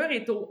 c'est le mur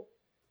est au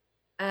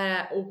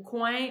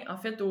coin, en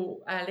fait,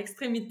 à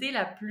l'extrémité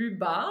la plus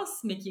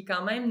basse, mais qui est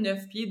quand même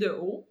 9 pieds de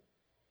haut.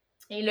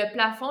 Et le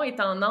plafond est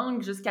en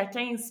angle jusqu'à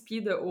 15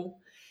 pieds de haut.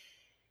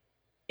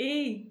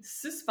 Et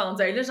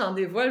suspendu, et là, j'en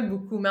dévoile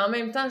beaucoup, mais en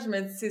même temps, je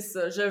me dis, c'est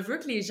ça, je veux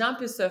que les gens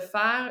puissent se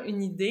faire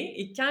une idée,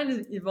 et quand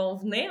ils vont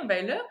venir,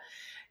 ben là,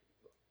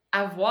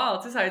 à voir,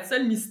 tu sais, ça va être ça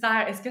le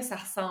mystère. Est-ce que ça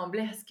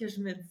ressemblait à ce que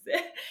je me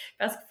disais?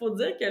 Parce qu'il faut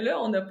dire que là,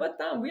 on n'a pas de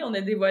temps. Oui, on a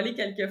dévoilé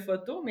quelques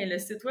photos, mais le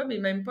site web n'est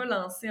même pas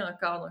lancé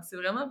encore. Donc, c'est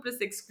vraiment plus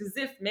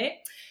exclusif. Mais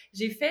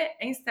j'ai fait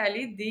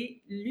installer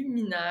des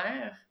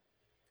luminaires.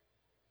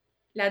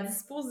 La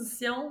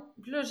disposition,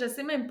 là, je ne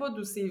sais même pas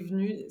d'où c'est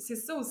venu. C'est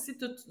ça aussi,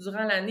 tout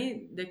durant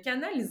l'année, de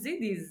canaliser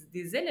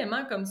des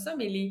éléments comme ça,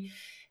 mais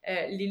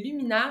les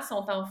luminaires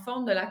sont en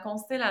forme de la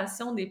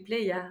constellation des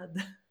Pléiades.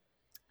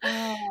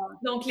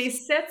 Donc, les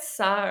 7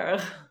 sœurs.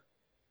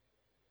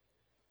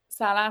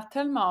 Ça a l'air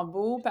tellement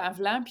beau,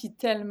 Pavlan, puis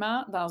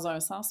tellement, dans un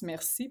sens,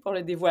 merci pour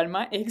le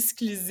dévoilement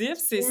exclusif.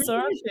 C'est Oui.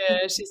 sûr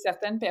que chez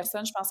certaines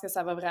personnes, je pense que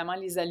ça va vraiment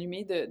les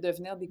allumer de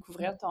venir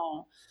découvrir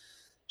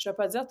je vais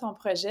pas dire ton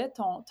projet,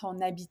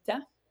 ton habitat.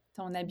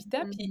 Ton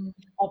habitat. Puis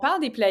on parle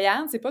des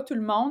Pléiades, c'est pas tout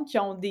le monde qui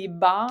ont des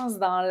bases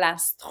dans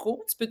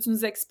l'astro. Peux-tu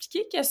nous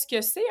expliquer qu'est-ce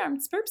que c'est un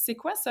petit peu? Puis c'est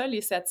quoi ça,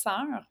 les 7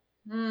 sœurs?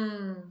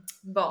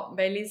 Bon,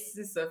 ben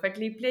c'est ça. Fait que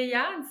les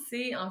Pléiades,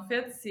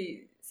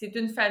 c'est c'est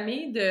une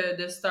famille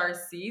de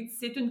starseeds.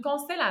 C'est une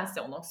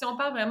constellation. Donc, si on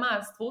parle vraiment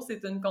astro,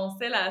 c'est une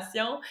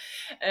constellation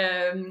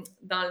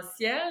dans le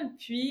ciel.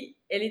 Puis,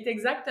 elle est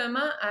exactement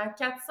à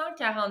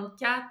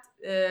 444,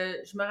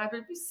 je me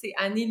rappelle plus si c'est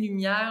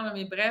années-lumière,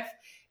 mais bref,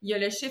 il y a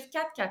le chiffre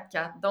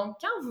 444. Donc,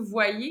 quand vous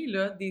voyez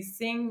là, des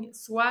signes,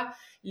 soit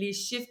les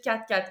chiffres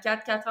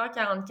 444,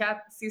 4h44,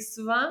 c'est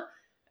souvent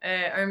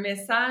un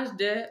message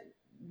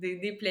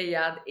des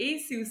Pléiades. Et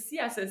c'est aussi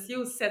associé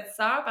aux 7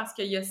 sœurs parce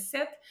qu'il y a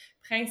 7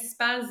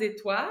 principales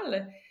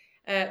étoiles,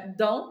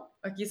 dont,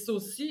 OK, ça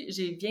aussi,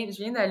 je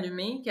viens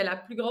d'allumer, que la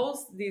plus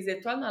grosse des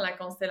étoiles dans la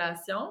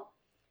constellation,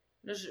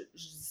 là, je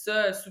dis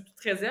ça sous toute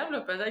réserve,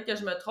 là, peut-être que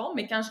je me trompe,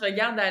 mais quand je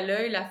regarde à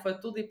l'œil la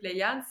photo des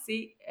Pléiades,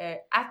 c'est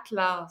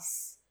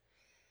Atlas,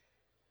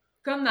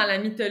 comme dans la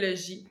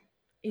mythologie.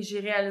 Et j'ai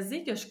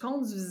réalisé que je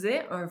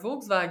conduisais un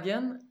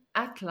Volkswagen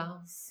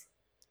Atlas.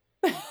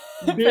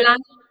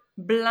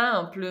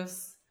 Blanc en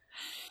plus.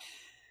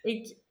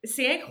 Et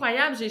c'est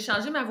incroyable, j'ai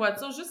changé ma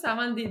voiture juste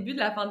avant le début de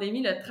la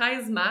pandémie, le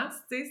 13 mars,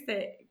 tu sais,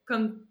 c'était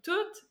comme tout...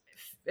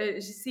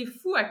 c'est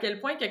fou à quel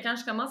point que quand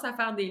je commence à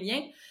faire des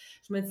liens,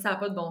 je me dis, ça n'a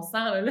pas de bon sens,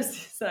 là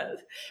c'est ça.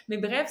 Mais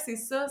bref, c'est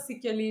ça, c'est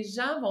que les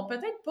gens vont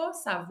peut-être pas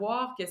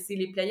savoir que c'est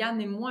les Pléiades,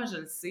 mais moi, je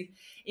le sais.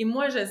 Et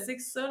moi, je sais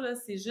que ça, là,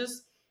 c'est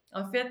juste...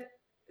 En fait,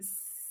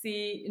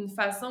 c'est une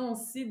façon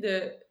aussi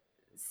de...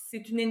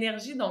 C'est une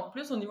énergie, donc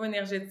plus au niveau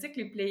énergétique,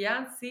 les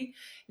Pléiades, c'est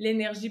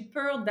l'énergie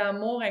pure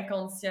d'amour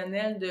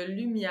inconditionnel, de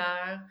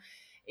lumière.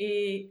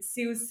 Et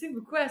c'est aussi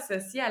beaucoup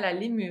associé à la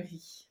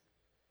Lémurie.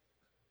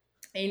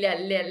 Et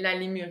la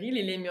Lémurie,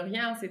 les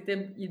Lémuriens,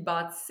 ils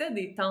bâtissaient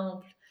des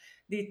temples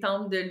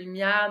de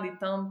lumière, des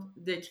temples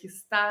de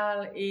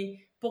cristal, et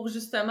pour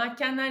justement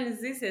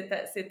canaliser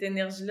cette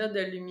énergie-là de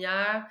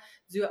lumière,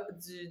 du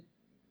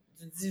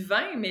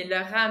divin, mais le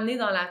ramener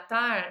dans la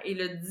terre et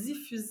le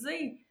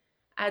diffuser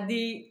à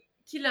des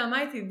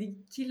kilomètres et des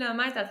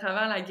kilomètres à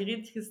travers la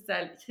grille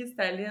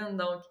cristalline.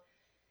 Donc,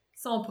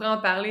 ça, on pourrait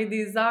en parler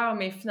des heures,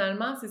 mais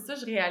finalement, c'est ça,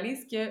 je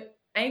réalise que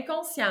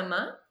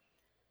inconsciemment,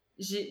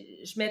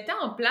 je mettais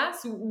en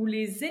place où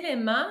les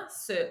éléments,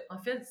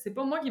 en fait, c'est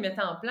pas moi qui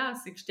mettais en place,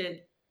 c'est que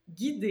j'étais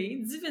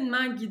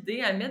divinement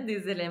guidée à mettre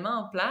des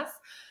éléments en place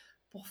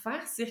pour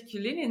faire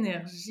circuler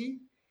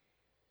l'énergie.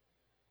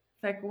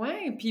 Fait que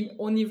ouais, puis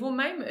au niveau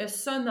même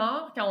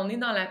sonore, quand on est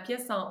dans la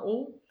pièce en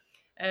haut,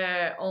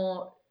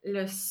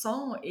 le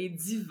son est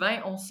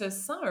divin. On se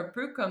sent un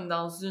peu comme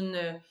dans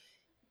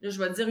je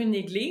vais dire une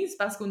église,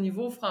 parce qu'au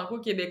niveau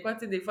franco-québécois, tu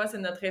sais, des fois, c'est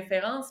notre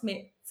référence,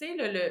 mais tu sais,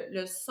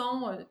 le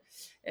son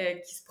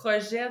qui se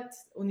projette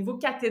au niveau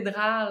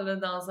cathédral,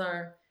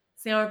 là,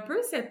 c'est un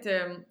peu cette...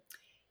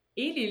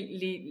 et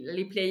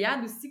les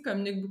Pléiades aussi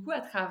communiquent beaucoup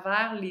à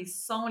travers les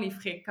sons, les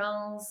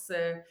fréquences.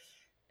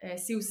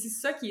 C'est aussi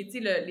ça qui est,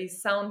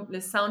 le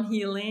sound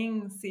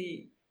healing,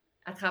 c'est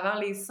à travers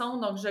les sons.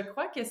 Donc, je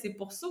crois que c'est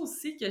pour ça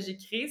aussi que j'ai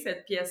créé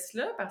cette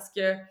pièce-là, parce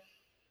que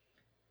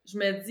je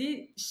me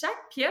dis,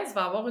 chaque pièce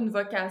va avoir une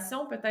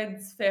vocation peut-être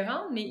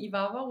différente, mais il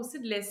va y avoir aussi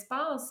de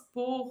l'espace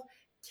pour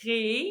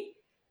créer,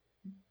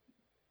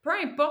 peu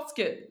importe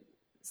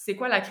c'est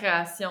quoi la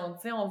création,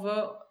 tu sais,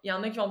 il y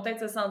en a qui vont peut-être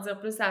se sentir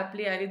plus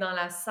appelés à aller dans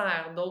la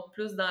serre, d'autres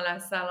plus dans la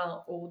salle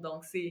en haut,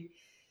 donc c'est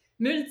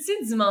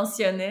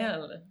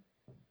multidimensionnel.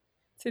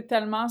 C'est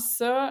tellement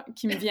ça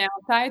qui me vient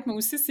en tête, mais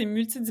aussi c'est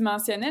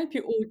multidimensionnel,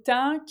 puis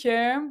autant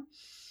que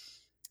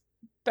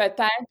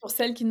peut-être pour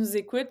celles qui nous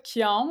écoutent,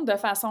 qui ont de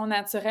façon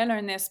naturelle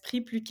un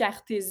esprit plus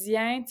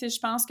cartésien, tu sais, je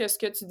pense que ce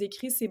que tu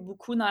décris, c'est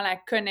beaucoup dans la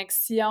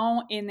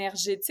connexion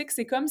énergétique.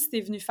 C'est comme si tu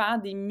es venu faire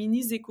des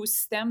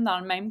mini-écosystèmes dans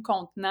le même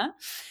contenant,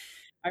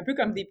 un peu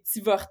comme des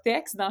petits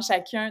vortex dans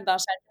chacun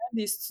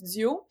des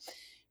studios.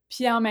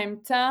 Puis en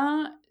même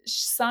temps, je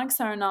sens que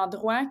c'est un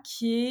endroit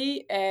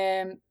qui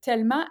est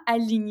tellement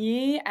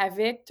aligné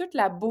avec toute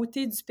la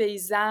beauté du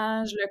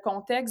paysage, le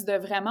contexte de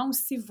vraiment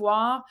aussi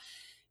voir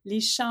les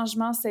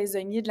changements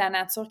saisonniers de la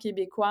nature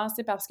québécoise,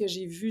 parce que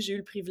j'ai eu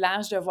le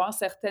privilège de voir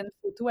certaines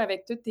photos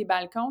avec tous tes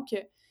balcons, que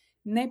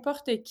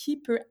n'importe qui,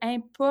 peu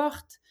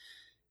importe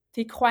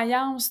tes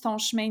croyances, ton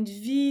chemin de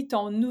vie,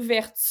 ton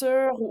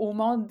ouverture au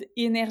monde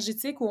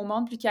énergétique ou au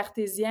monde plus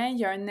cartésien, il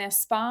y a un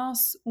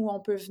espace où on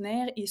peut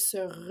venir et se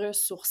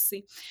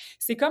ressourcer.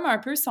 C'est comme un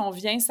peu si on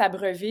vient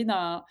s'abreuver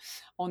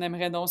on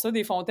aimerait donc ça,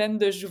 des fontaines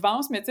de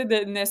jouvence, mais tu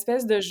sais, une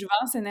espèce de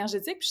jouvence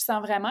énergétique. Puis je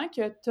sens vraiment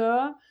que tu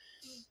as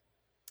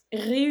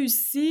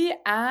réussi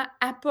à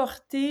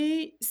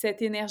apporter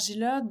cette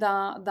énergie-là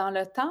dans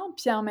le temps,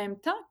 puis en même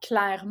temps,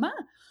 clairement,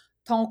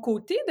 ton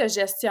côté de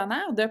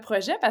gestionnaire de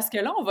projet, parce que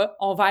là,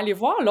 on va aller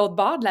voir l'autre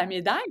bord de la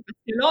médaille, parce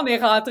que là, on est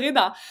rentré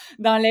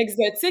dans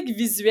l'exotique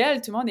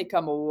visuel. Tout le monde est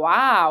comme «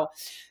 wow ».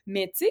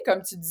 Mais tu sais,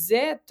 comme tu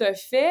disais, tu as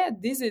fait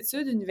des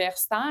études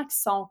universitaires qui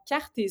sont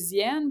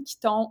cartésiennes, qui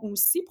t'ont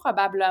aussi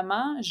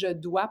probablement, je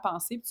dois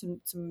penser,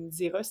 puis tu me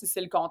diras si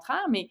c'est le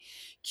contraire, mais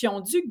qui ont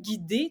dû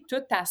guider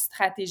toute ta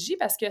stratégie,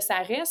 parce que ça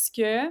reste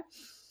que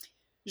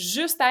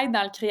juste être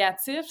dans le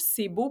créatif,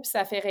 c'est beau puis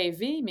ça fait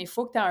rêver, mais il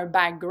faut que tu aies un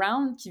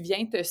background qui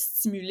vient te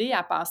stimuler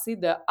à passer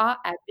de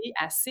A à B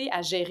à C,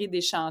 à gérer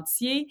des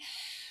chantiers,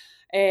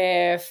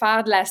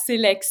 faire de la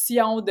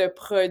sélection de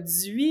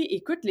produits.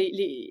 Écoute,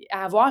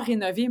 avoir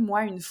rénové,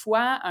 moi, une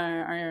fois,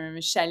 un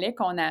chalet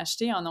qu'on a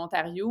acheté en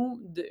Ontario,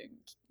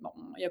 bon,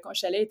 un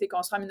chalet a été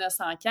construit en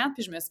 1904,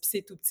 puis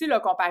c'est tout petit, là,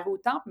 comparé au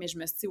temple, mais je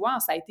me suis dit, wow,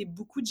 ça a été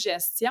beaucoup de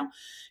gestion.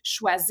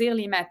 Choisir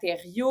les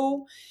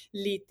matériaux,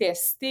 les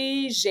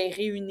tester,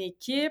 gérer une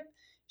équipe.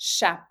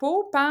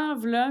 Chapeau,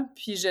 Pav, là.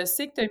 Puis je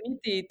sais que tu as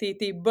mis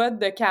tes bottes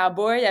de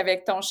cow-boy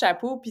avec ton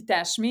chapeau puis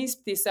ta chemise,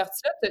 puis t'es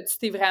sortie là. Tu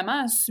t'es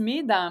vraiment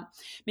assumée dans...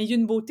 Mais il y a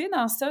une beauté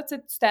dans ça, tu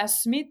sais, tu t'es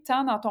assumée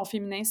tant dans ton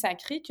féminin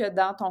sacré que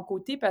dans ton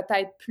côté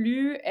peut-être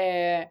plus...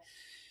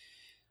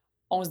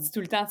 on se dit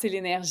tout le temps, tu sais,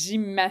 l'énergie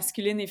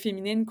masculine et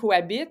féminine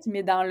cohabitent,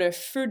 mais dans le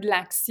feu de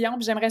l'action.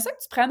 Puis j'aimerais ça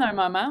que tu prennes un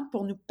moment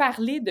pour nous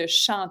parler de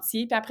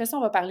chantier, puis après ça,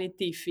 on va parler de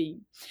tes filles.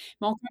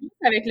 Mais on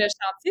commence avec le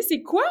chantier.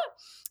 C'est quoi?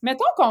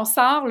 Mettons qu'on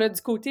sort là,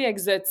 du côté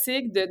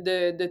exotique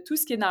de tout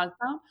ce qui est dans le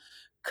temps.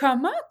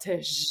 Comment t'as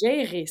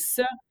géré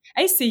ça?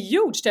 Hey, c'est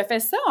huge! T'as fait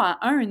ça en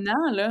 1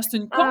 an, là. C'est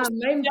une Ah,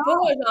 même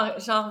construction. pas,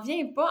 j'en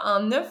reviens pas.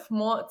 En 9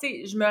 mois, tu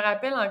sais, je me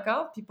rappelle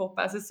encore, puis pour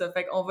passer ça,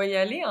 fait qu'on va y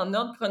aller en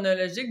ordre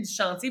chronologique du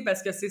chantier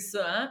parce que c'est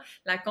ça, hein?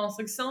 La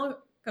construction,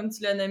 comme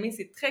tu l'as nommé,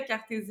 c'est très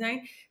cartésien,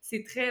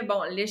 c'est très,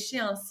 bon,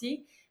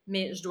 l'échéancier,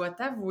 mais je dois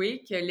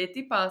t'avouer que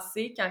l'été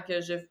passé, quand que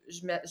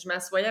je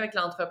m'assoyais avec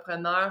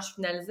l'entrepreneur, je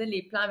finalisais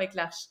les plans avec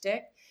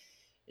l'architecte,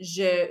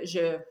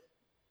 je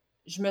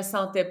je me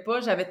sentais pas,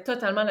 j'avais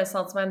totalement le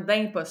sentiment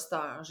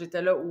d'imposteur.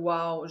 J'étais là,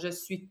 wow, je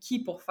suis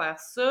qui pour faire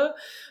ça?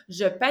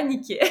 Je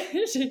paniquais.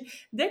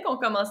 Dès qu'on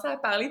commençait à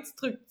parler de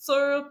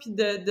structure, puis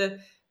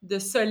de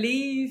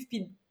solive,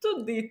 puis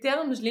tous des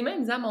termes, je l'ai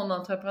même dit à mon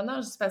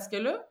entrepreneur, je dis parce que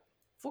là,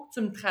 faut que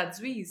tu me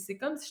traduises. C'est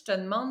comme si je te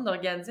demande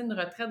d'organiser une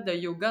retraite de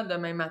yoga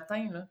demain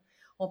matin, là.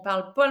 On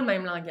parle pas le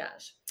même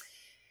langage.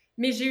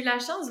 Mais j'ai eu la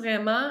chance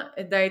vraiment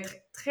d'être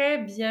très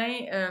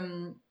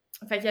bien.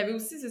 Fait qu'il y avait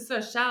aussi, c'est ça,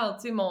 Charles,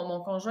 tu sais,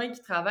 mon conjoint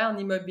qui travaille en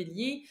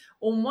immobilier.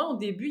 Au moins, au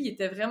début, il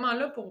était vraiment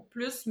là pour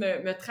plus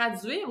me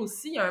traduire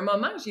aussi. Il y a un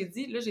moment que j'ai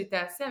dit, là, j'étais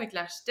assis avec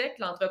l'architecte,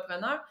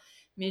 l'entrepreneur,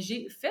 mais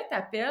j'ai fait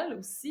appel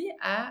aussi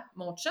à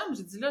mon chum.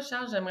 J'ai dit, là,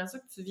 Charles, j'aimerais ça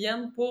que tu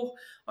viennes pour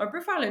un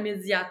peu faire le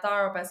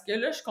médiateur parce que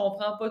là, je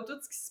comprends pas tout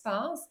ce qui se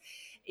passe.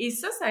 Et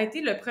ça a été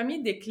le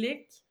premier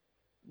déclic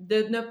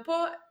de ne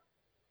pas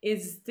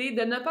hésiter,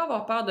 de ne pas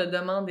avoir peur de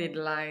demander de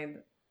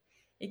l'aide.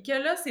 Et que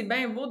là, c'est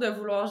bien beau de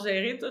vouloir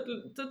gérer tout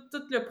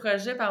le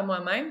projet par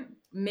moi-même,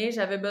 mais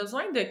j'avais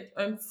besoin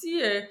d'un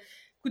petit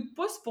coup de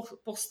pouce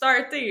pour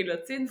starter. Là.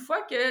 Une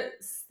fois que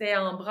c'était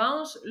en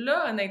branche,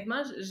 là,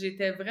 honnêtement,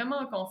 j'étais vraiment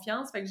en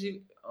confiance. Fait que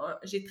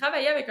j'ai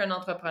travaillé avec un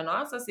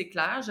entrepreneur, ça c'est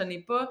clair. Je n'ai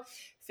pas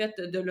fait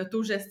de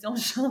l'autogestion de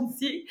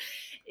chantier.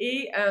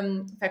 Et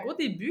fait qu'au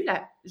début,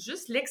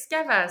 juste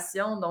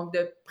l'excavation, donc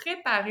de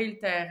préparer le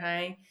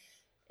terrain,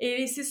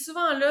 et c'est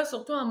souvent là,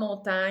 surtout en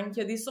montagne, qu'il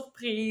y a des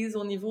surprises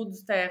au niveau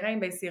du terrain.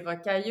 Ben c'est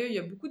rocailleux, il y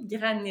a beaucoup de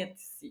granit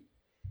ici.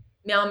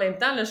 Mais en même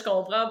temps, là, je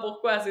comprends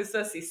pourquoi c'est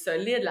ça. C'est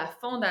solide, la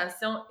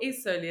fondation est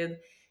solide.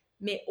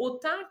 Mais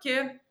autant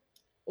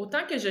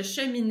que je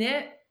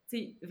cheminais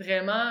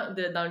vraiment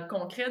dans le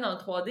concret, dans le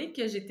 3D,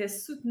 que j'étais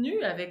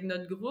soutenue avec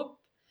notre groupe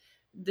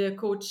de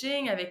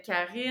coaching, avec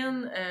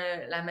Karine,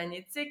 la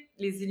magnétique,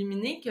 les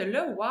illuminés, que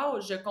là, wow,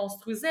 je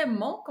construisais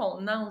mon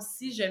contenant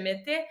aussi. Je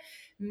mettais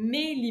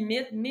mes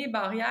limites, mes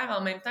barrières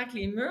en même temps que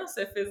les murs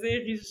se faisaient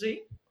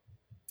ériger.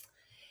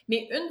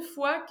 Mais une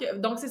fois que...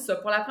 Donc, c'est ça.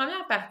 Pour la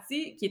première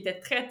partie, qui était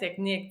très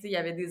technique, il y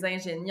avait des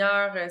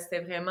ingénieurs, c'était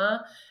vraiment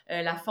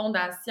la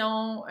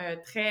fondation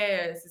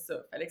c'est ça.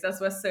 Il fallait que ça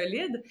soit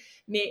solide.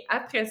 Mais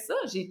après ça,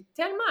 j'ai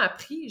tellement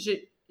appris.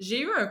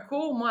 J'ai eu un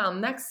cours, moi,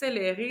 en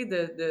accéléré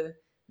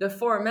de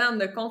foreman,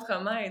 de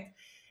contremaître.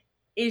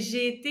 Et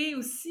j'ai été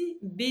aussi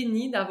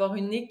bénie d'avoir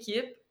une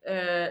équipe...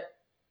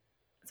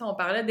 on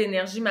parlait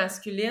d'énergie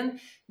masculine,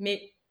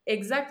 mais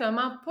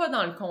exactement pas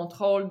dans le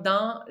contrôle,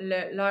 dans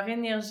leur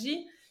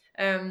énergie.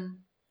 Ben,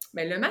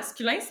 le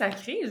masculin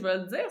sacré, je vais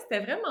le dire, c'était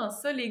vraiment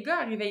ça. Les gars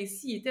arrivaient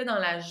ici, ils étaient dans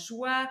la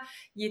joie,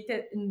 ils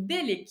étaient une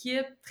belle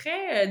équipe,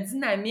 très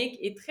dynamique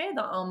et très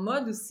en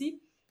mode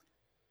aussi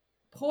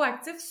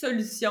proactif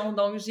solution.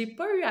 Donc, j'ai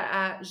pas eu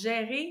à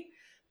gérer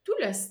tout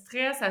le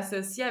stress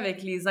associé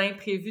avec les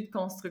imprévus de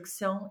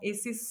construction. Et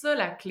c'est ça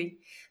la clé,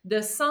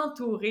 de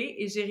s'entourer.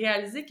 Et j'ai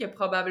réalisé que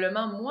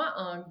probablement, moi,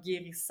 en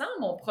guérissant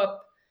mon propre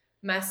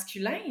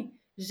masculin,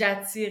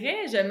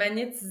 j'attirais, je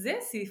magnétisais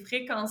ces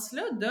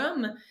fréquences-là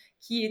d'hommes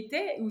qui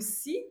étaient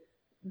aussi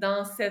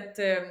dans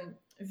cette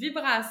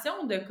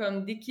vibration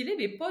d'équilibre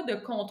et pas de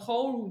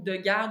contrôle ou de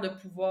guerre de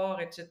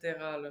pouvoir, etc.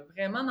 Là.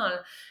 Vraiment dans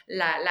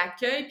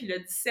l'accueil puis le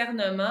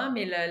discernement,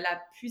 mais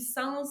la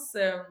puissance...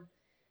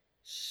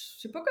 je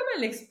sais pas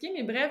comment l'expliquer,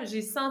 mais bref,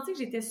 j'ai senti que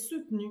j'étais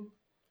soutenue.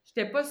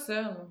 J'étais pas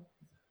seule.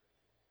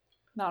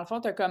 Dans le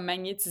fond, tu as comme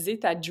magnétisé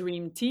ta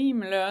dream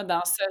team, là,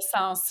 dans ce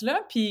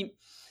sens-là. Puis,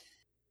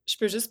 je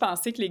peux juste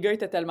penser que les gars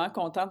étaient tellement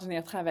contents de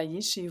venir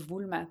travailler chez vous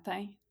le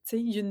matin. Tu sais,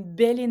 il y a une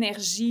belle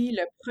énergie,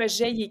 le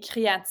projet, il est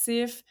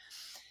créatif.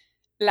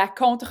 La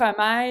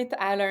contremaître,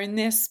 elle a un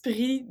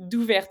esprit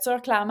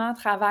d'ouverture, clairement,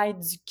 travail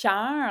du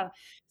cœur.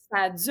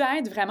 ça a dû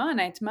être vraiment,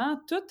 honnêtement,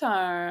 tout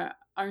un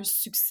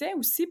succès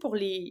aussi pour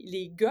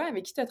les gars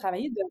avec qui tu as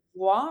travaillé, de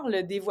voir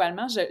le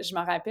dévoilement. Je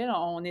me rappelle,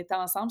 on était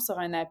ensemble sur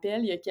un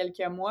appel il y a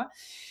quelques mois,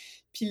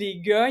 puis les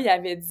gars, ils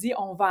avaient dit: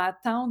 «On va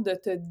attendre de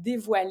te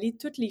dévoiler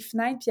toutes les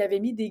fenêtres», puis ils avaient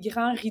mis des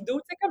grands rideaux,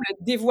 tu sais, comme le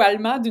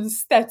dévoilement d'une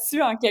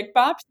statue en quelque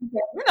part, puis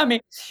j'étais: «Oui, non, mais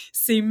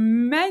c'est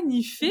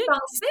magnifique, puis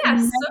Pensez c'est à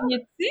ça!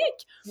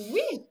 magnétique!»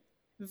 Oui!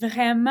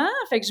 Vraiment!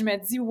 Fait que je me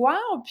dis: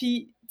 «Wow!»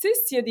 Puis, tu sais,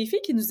 s'il y a des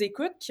filles qui nous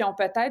écoutent, qui ont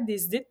peut-être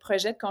des idées de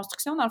projets de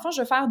construction, dans le fond,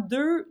 je vais faire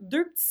deux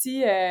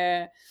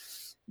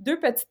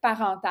petites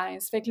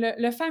parenthèses. Fait que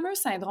le fameux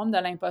syndrome de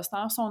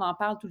l'imposteur, ça, on en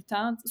parle tout le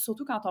temps,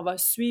 surtout quand on va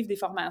suivre des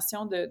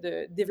formations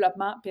de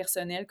développement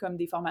personnel, comme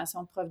des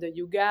formations de prof de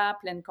yoga,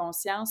 pleine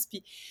conscience.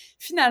 Puis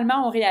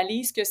finalement, on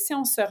réalise que si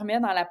on se remet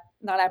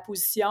dans la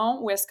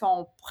position où est-ce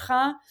qu'on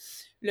prend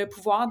le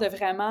pouvoir de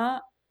vraiment,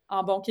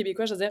 en bon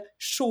québécois, je veux dire,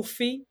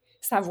 chauffer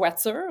sa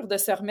voiture, de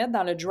se remettre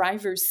dans le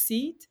driver's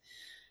seat,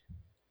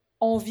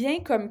 on vient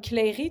comme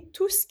clairer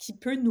tout ce qui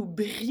peut nous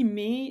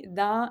brimer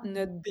dans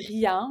notre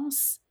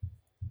brillance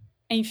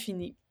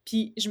infinie.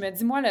 Puis je me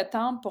dis, moi, le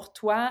temps pour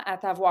toi, à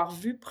t'avoir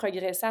vu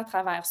progresser à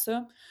travers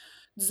ça,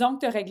 disons que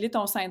tu as réglé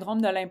ton syndrome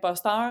de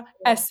l'imposteur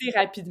assez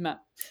rapidement.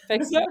 Fait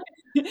que ça,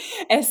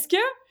 est-ce que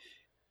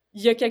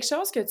il y a quelque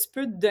chose que tu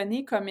peux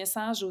donner comme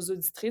message aux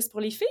auditrices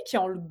pour les filles qui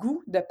ont le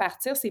goût de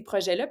partir ces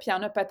projets-là, puis il y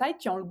en a peut-être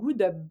qui ont le goût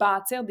de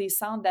bâtir des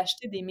centres,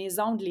 d'acheter des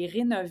maisons, de les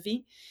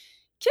rénover.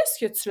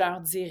 Qu'est-ce que tu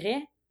leur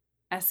dirais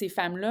à ces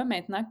femmes-là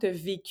maintenant que tu as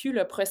vécu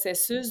le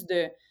processus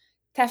de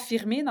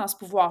t'affirmer dans ce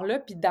pouvoir-là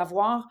puis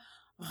d'avoir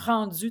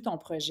rendu ton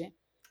projet?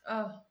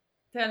 Ah,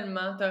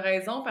 tellement, t'as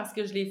raison, parce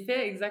que je l'ai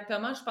fait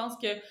exactement. Je pense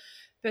que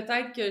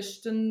peut-être que je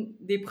suis une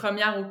des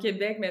premières au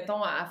Québec,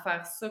 mettons, à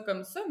faire ça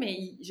comme ça, mais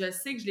je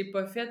sais que je l'ai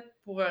pas fait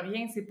pour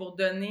rien. C'est pour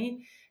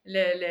donner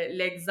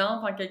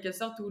l'exemple, en quelque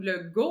sorte, ou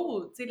le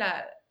go, tu sais,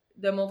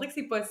 de montrer que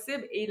c'est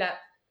possible. Et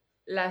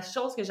la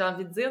chose que j'ai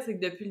envie de dire, c'est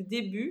que depuis le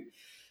début,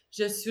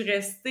 je suis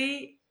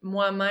restée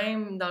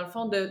moi-même, dans le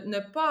fond, de ne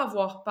pas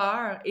avoir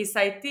peur. Et ça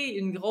a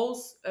été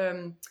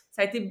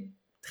ça a été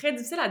très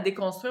difficile à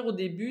déconstruire au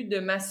début, de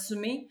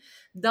m'assumer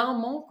dans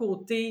mon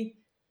côté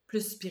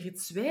plus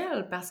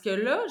spirituel, parce que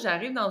là,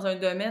 j'arrive dans un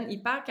domaine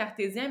hyper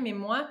cartésien, mais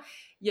moi,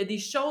 il y a des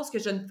choses que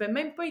je ne pouvais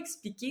même pas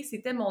expliquer.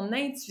 C'était mon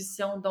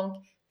intuition. Donc,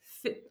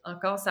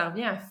 encore, ça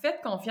revient à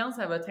faites confiance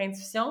à votre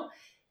intuition.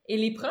 Et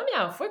les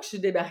premières fois que je suis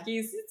débarquée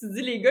ici, tu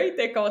dis, les gars, ils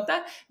étaient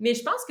contents, mais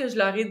je pense que je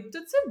leur ai tout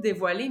de suite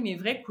dévoilé mes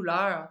vraies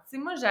couleurs. Tu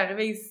sais, moi,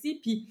 j'arrivais ici,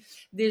 puis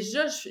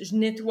déjà, je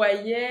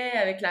nettoyais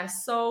avec la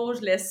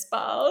sauge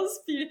l'espace,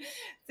 puis, tu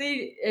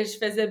sais, je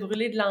faisais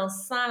brûler de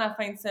l'encens la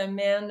fin de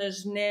semaine,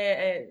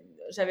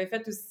 j'avais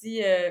fait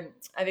aussi,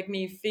 avec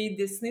mes filles,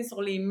 dessiner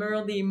sur les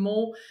murs des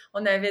mots.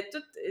 On avait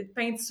tout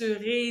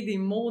peinturé des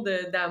mots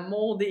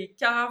d'amour, des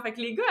cœurs. Fait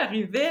que les gars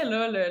arrivaient,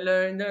 là,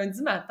 le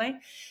lundi matin.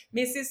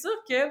 Mais c'est sûr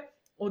que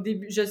au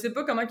début, je sais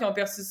pas comment ils ont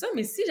perçu ça,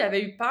 mais si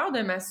j'avais eu peur de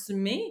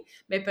m'assumer,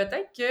 mais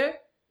peut-être qu'il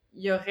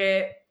y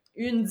aurait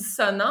eu une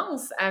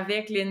dissonance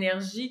avec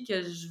l'énergie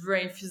que je veux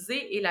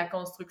infuser et la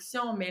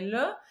construction. Mais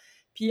là,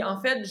 puis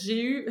en fait,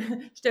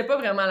 j'étais pas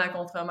vraiment la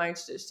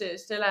contremaître.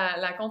 J'étais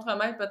la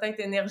contremaître peut-être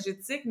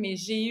énergétique, mais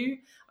j'ai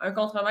eu un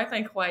contremaître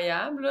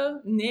incroyable,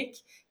 là,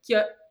 Nick, qui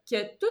a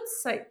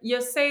il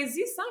a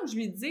saisi sans que je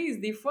lui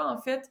dise. Des fois,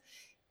 en fait,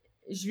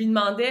 je lui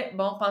demandais,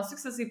 bon, penses-tu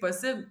que ça c'est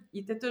possible?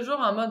 Il était toujours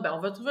en mode, ben, on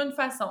va trouver une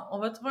façon, on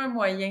va trouver un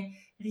moyen.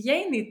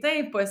 Rien n'était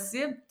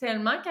impossible,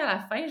 tellement qu'à la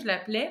fin, je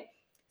l'appelais,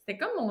 c'était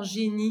comme mon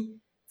génie.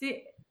 Tu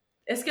sais,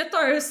 est-ce que tu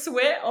as un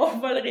souhait? On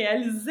va le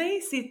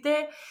réaliser.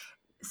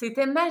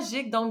 C'était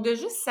magique. Donc, de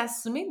juste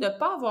s'assumer, de ne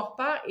pas avoir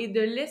peur et de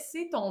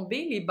laisser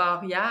tomber les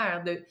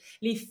barrières,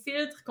 les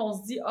filtres qu'on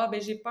se dit, ah,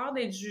 ben, j'ai peur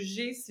d'être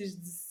jugée si je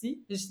dis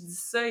ci, je dis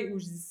ça ou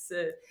je dis ça,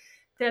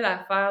 telle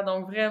affaire.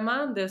 Donc,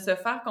 vraiment, de se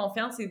faire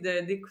confiance et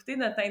d'écouter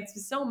notre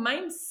intuition,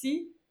 même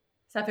si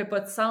ça fait pas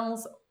de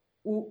sens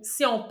ou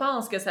si on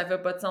pense que ça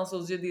fait pas de sens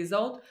aux yeux des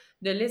autres,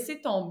 de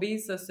laisser tomber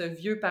ça, ce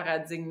vieux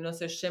paradigme-là,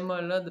 ce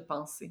schéma-là de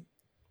pensée.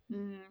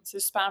 C'est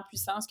super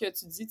puissant ce que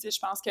tu dis. Tu sais, je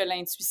pense que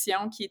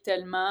l'intuition qui est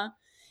tellement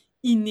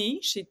innée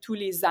chez tous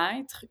les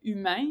êtres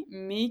humains,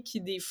 mais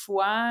qui des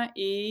fois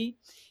est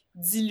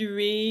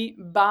diluée,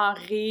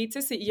 barrée.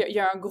 Tu sais, il y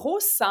a un gros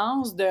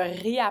sens de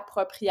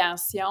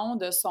réappropriation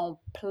de son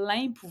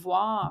plein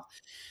pouvoir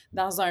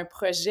dans un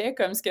projet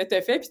comme ce que tu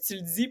as fait, puis tu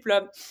le dis, puis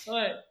là,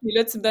 Ouais. et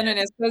là, tu me donnes une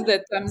espèce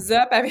de thumbs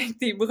up avec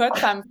tes bras de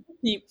femme.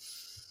 Puis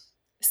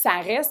ça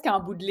reste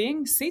qu'en bout de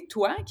ligne, c'est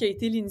toi qui as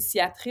été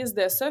l'initiatrice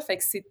de ça. Fait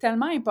que c'est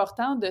tellement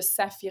important de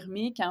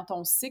s'affirmer quand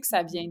on sait que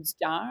ça vient du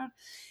cœur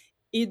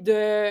et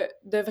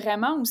de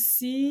vraiment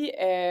aussi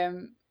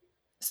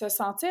se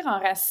sentir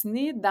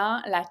enraciné dans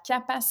la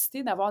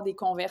capacité d'avoir des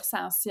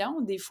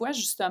conversations, des fois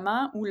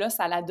justement où là,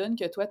 ça la donne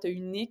que toi, tu as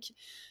unique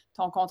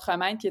ton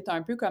contremaître qui est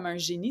un peu comme un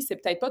génie. C'est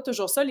peut-être pas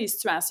toujours ça les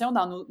situations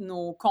dans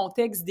nos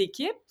contextes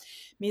d'équipe,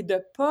 mais de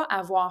pas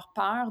avoir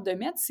peur, de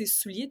mettre ses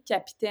souliers de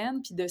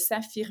capitaine puis de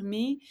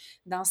s'affirmer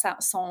dans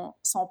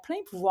son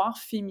plein pouvoir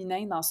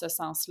féminin dans ce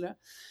sens-là.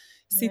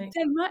 C'est Ouais.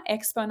 tellement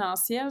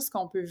exponentiel ce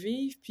qu'on peut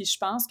vivre, puis je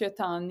pense que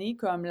t'en es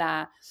comme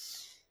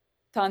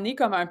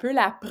un peu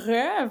la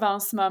preuve en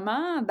ce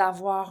moment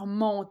d'avoir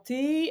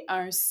monté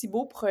un si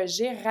beau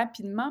projet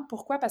rapidement.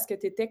 Pourquoi? Parce que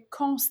tu étais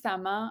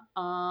constamment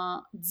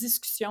en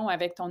discussion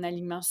avec ton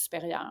alignement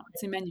supérieur.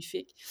 C'est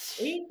magnifique.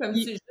 Et comme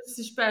Puis,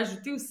 si je peux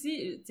ajouter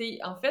aussi, tu sais,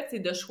 en fait, c'est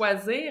de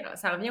choisir,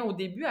 ça revient au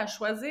début, à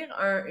choisir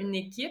une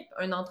équipe,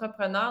 un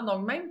entrepreneur.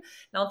 Donc, même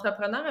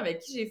l'entrepreneur avec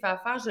qui j'ai fait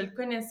affaire, je le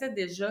connaissais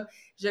déjà.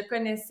 Je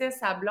connaissais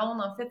sa blonde.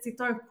 En fait, c'est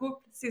un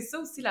couple. C'est ça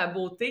aussi la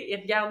beauté. Et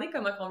regardez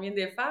comment on vient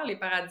de faire les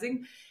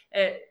paradigmes.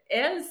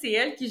 Elle, c'est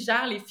elle qui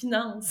gère les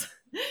finances.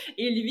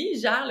 Et lui, il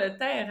gère le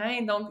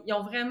terrain. Donc, ils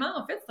ont vraiment,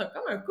 en fait, c'est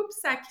comme un couple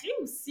sacré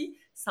aussi,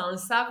 sans le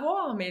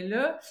savoir. Mais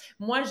là,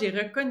 moi, j'ai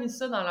reconnu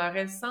ça dans leur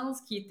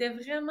essence qui était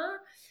vraiment,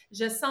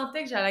 je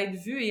sentais que j'allais être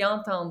vue et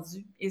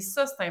entendue. Et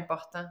ça, c'est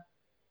important.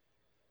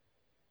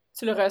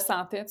 tu le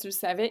ressentais, tu le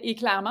savais, et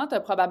clairement, tu as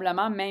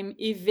probablement même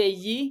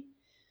éveillé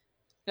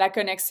la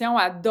connexion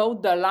à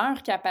d'autres de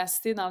leur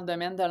capacité dans le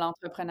domaine de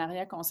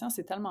l'entrepreneuriat conscient.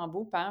 C'est tellement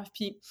beau, Pav.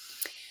 Puis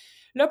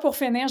là, pour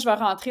finir, je vais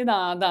rentrer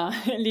dans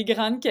les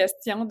grandes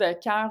questions de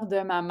cœur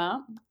de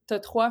maman. Tu as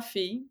 3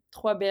 filles,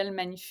 3 belles,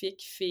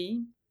 magnifiques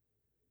filles.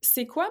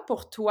 C'est quoi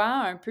pour toi,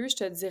 un peu, je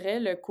te dirais,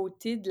 le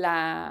côté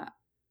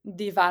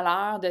des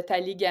valeurs, de ta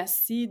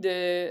legacy,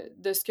 de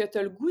ce que tu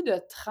as le goût de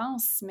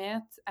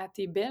transmettre à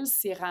tes belles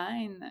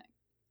sirènes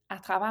à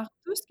travers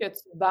tout ce que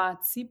tu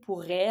bâtis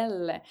pour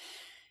elles?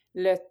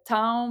 Le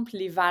temple,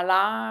 les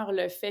valeurs,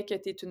 le fait que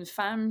tu es une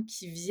femme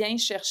qui vient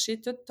chercher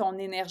toute ton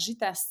énergie,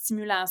 ta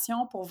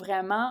stimulation pour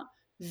vraiment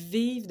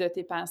vivre de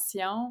tes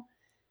passions.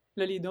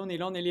 Là, les deux, on est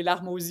là, on a les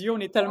larmes aux yeux, on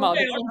est tellement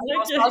Ouais, drôles, on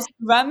on dirait se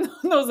parle que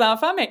souvent de nos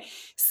enfants, mais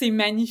c'est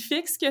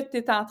magnifique ce que tu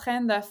es en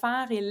train de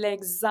faire et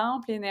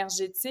l'exemple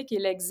énergétique et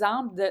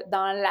l'exemple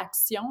dans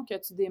l'action que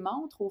tu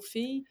démontres aux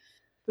filles.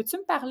 Peux-tu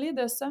me parler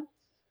de ça?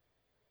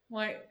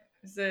 ouais,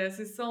 c'est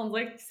ça, on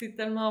dirait que c'est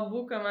tellement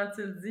beau comment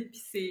tu le dis, puis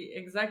c'est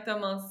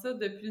exactement ça.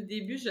 Depuis le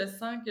début, je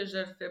sens que je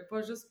le fais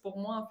pas juste pour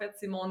moi, en fait,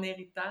 c'est mon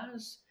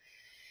héritage.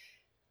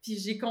 Puis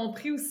j'ai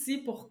compris aussi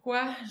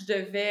pourquoi je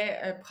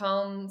devais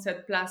prendre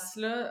cette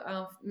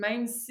place-là,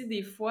 même si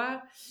des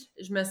fois,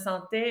 je me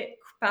sentais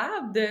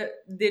coupable de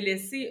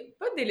délaisser,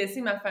 pas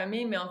délaisser ma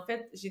famille, mais en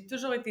fait, j'ai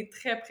toujours été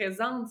très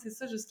présente, c'est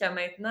ça, jusqu'à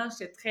maintenant,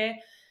 j'étais très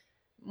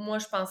moi,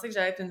 je pensais que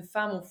j'allais être une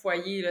femme au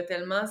foyer, là,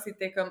 tellement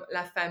c'était comme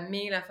la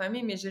famille,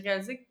 mais j'ai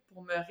réalisé que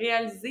pour me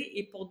réaliser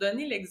et pour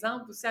donner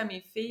l'exemple aussi à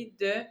mes filles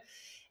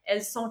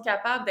elles sont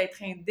capables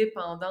d'être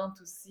indépendantes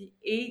aussi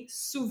et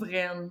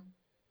souveraines.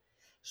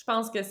 Je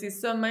pense que c'est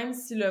ça, même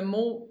si le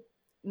mot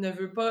ne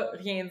veut pas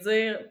rien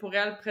dire pour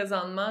elles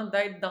présentement,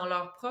 d'être dans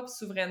leur propre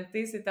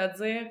souveraineté,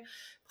 c'est-à-dire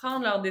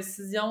prendre leurs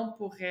décisions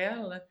pour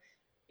elles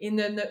et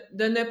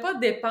de ne pas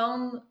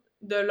dépendre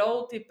de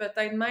l'autre et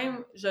peut-être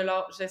même,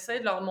 j'essaie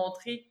de leur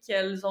montrer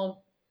elles ont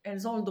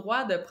le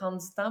droit de prendre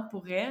du temps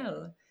pour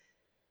elles.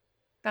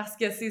 Parce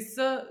que c'est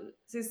ça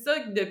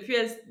que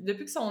depuis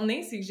qu'ils sont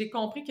nés, c'est que j'ai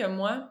compris que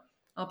moi,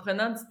 en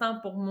prenant du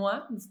temps pour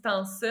moi, du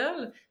temps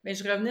seul, mais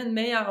je revenais une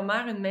meilleure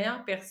mère, une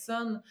meilleure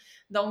personne.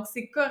 Donc,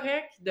 c'est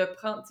correct de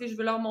prendre, tu sais, je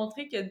veux leur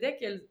montrer que dès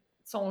qu'elles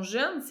sont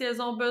jeunes, si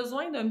elles ont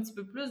besoin d'un petit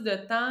peu plus de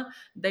temps,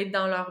 d'être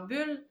dans leur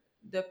bulle,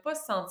 de pas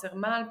se sentir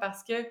mal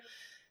parce que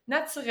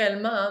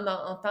naturellement, hein,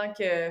 en tant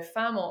que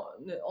femme,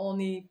 on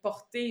est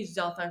porté, je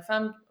dis en tant que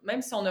femme,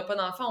 même si on n'a pas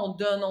d'enfant, on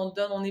donne,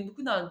 on est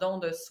beaucoup dans le don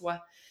de soi.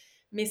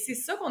 Mais c'est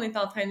ça qu'on est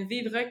en train de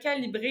vivre,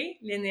 recalibrer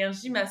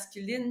l'énergie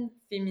masculine,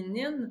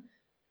 féminine,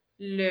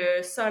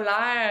 le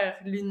solaire,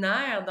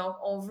 lunaire. Donc,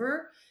 on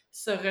veut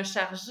se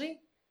recharger.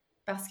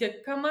 Parce que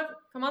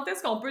comment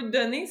est-ce qu'on peut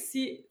donner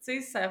si, tu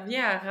sais, ça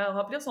vient à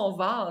remplir son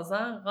vase,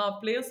 hein?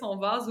 Remplir son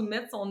vase ou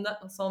mettre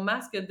son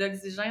masque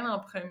d'oxygène en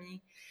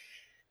premier.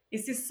 Et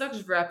c'est ça que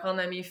je veux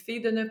apprendre à mes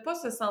filles, de ne pas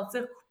se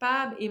sentir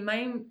coupable et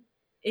même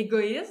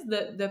égoïste,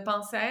 de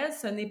penser à elles,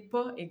 ce n'est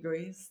pas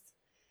égoïste.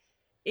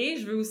 Et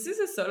je veux aussi,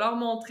 c'est ça, leur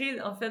montrer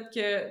en fait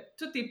que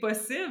tout est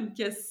possible,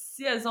 que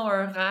si elles ont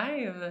un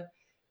rêve,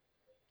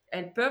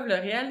 elles peuvent le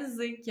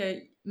réaliser,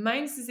 que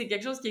même si c'est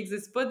quelque chose qui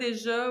n'existe pas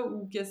déjà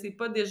ou que c'est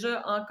pas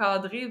déjà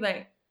encadré,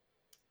 ben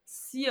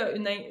s'il y a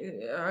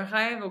un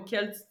rêve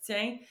auquel tu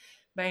tiens,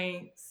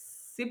 ben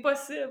c'est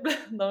possible.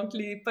 Donc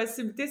les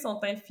possibilités sont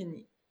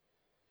infinies.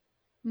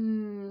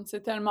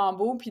 C'est tellement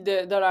beau, puis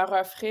de leur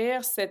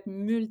offrir cette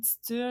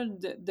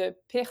multitude de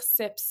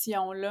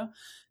perceptions-là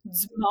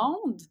du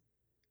monde,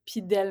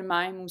 puis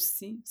d'elles-mêmes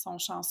aussi. Elles sont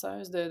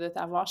chanceuses de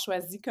t'avoir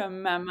choisi comme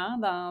maman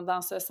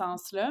dans ce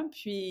sens-là.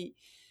 Puis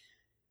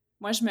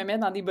moi, je me mets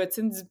dans des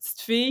bottines du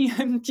petite fille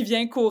qui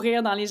vient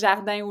courir dans les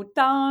jardins au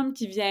temple,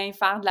 qui vient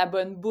faire de la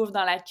bonne bouffe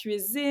dans la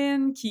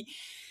cuisine,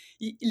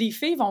 les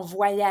filles vont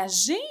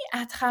voyager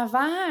à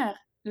travers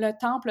le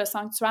temple, le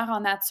sanctuaire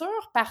en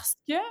nature parce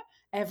que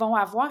elles vont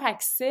avoir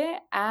accès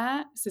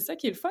à... C'est ça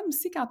qui est le fun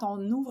aussi quand on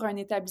ouvre un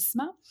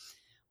établissement.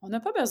 On n'a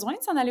pas besoin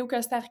de s'en aller au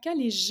Costa Rica,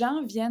 les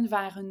gens viennent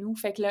vers nous.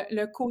 Fait que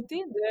le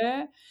côté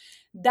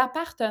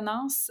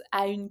d'appartenance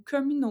à une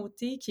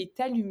communauté qui est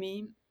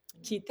allumée,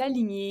 qui est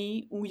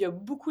alignée, où il y a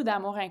beaucoup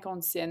d'amour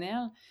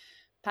inconditionnel,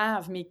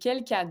 Pave, mais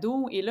quel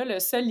cadeau! Et là, le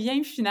seul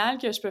lien final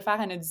que je peux faire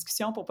à notre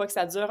discussion pour pas que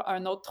ça dure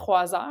un autre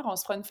 3 heures, on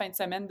se fera une fin de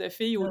semaine de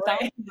filles au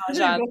temple, Ouais, en il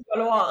jasant, va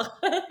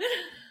falloir.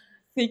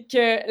 c'est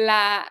que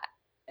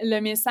le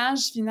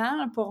message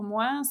final pour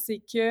moi, c'est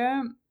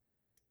que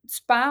tu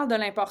parles de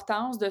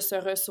l'importance de se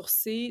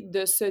ressourcer,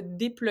 de se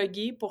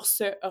dépluguer pour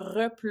se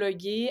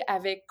repluguer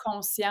avec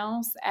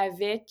conscience,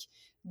 avec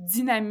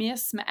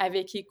dynamisme,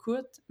 avec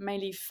écoute. Mais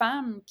les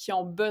femmes qui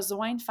ont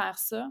besoin de faire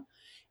ça,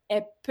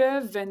 elles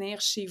peuvent venir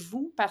chez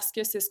vous parce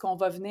que c'est ce qu'on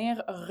va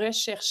venir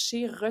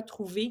rechercher,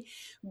 retrouver,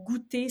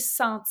 goûter,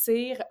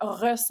 sentir,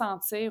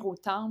 ressentir au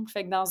temple.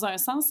 Fait que dans un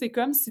sens, c'est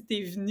comme si tu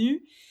es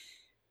venu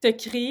te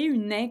créer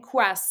une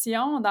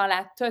équation dans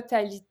la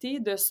totalité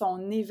de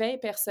son éveil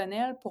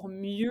personnel pour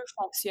mieux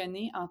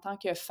fonctionner en tant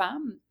que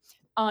femme,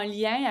 en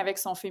lien avec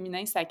son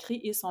féminin sacré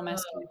et son Ah,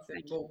 masculin c'est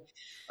sacré. beau.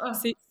 Ah,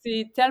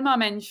 C'est tellement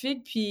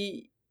magnifique,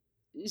 puis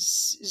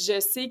je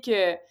sais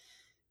que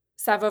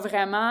ça va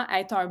vraiment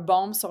être un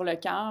baume sur le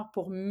cœur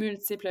pour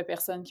multiples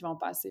personnes qui vont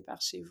passer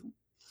par chez vous.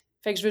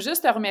 Fait que je veux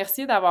juste te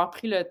remercier d'avoir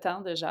pris le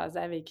temps de jaser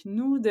avec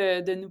nous,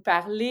 de nous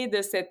parler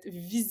de cette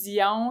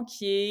vision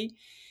qui est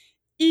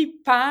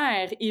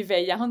hyper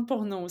éveillante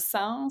pour nos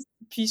sens.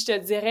 Puis je te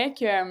dirais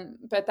que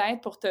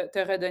peut-être pour te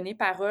redonner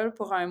parole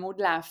pour un mot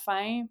de la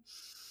fin,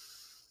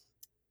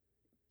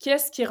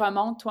 qu'est-ce qui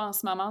remonte, toi, en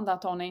ce moment, dans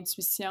ton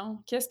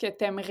intuition? Qu'est-ce que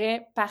tu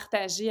aimerais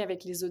partager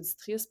avec les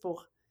auditrices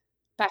pour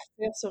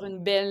partir sur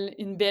une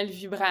belle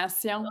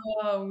vibration?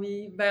 ah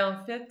oui, ben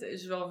en fait,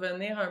 je vais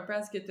revenir un peu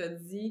à ce que tu as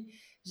dit.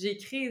 J'ai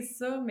créé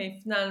ça, mais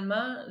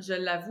finalement, je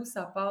l'avoue,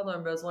 ça part d'un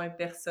besoin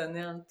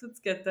personnel. Tout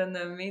ce que tu as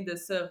nommé, de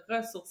se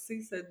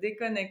ressourcer, se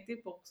déconnecter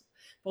pour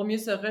mieux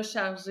se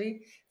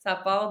recharger, ça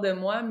part de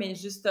moi, mais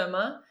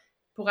justement,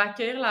 pour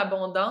accueillir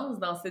l'abondance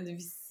dans cette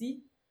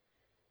vie-ci,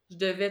 je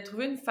devais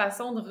trouver une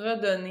façon de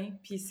redonner.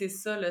 Puis c'est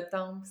ça le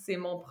temple. C'est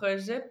mon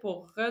projet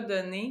pour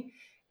redonner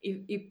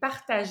et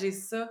partager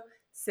ça,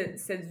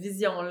 cette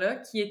vision-là,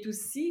 qui est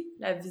aussi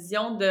la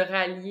vision de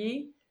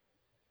rallier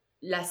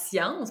la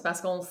science, parce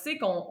qu'on sait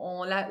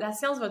la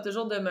science va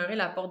toujours demeurer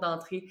la porte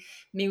d'entrée,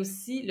 mais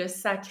aussi le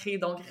sacré.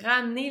 Donc,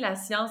 ramener la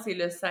science et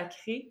le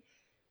sacré,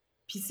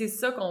 puis c'est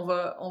ça on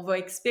va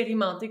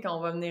expérimenter quand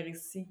on va venir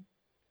ici.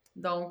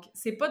 Donc,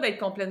 c'est pas d'être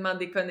complètement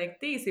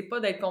déconnecté, c'est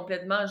pas d'être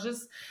complètement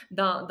juste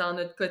dans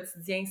notre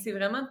quotidien, c'est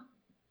vraiment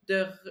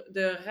de,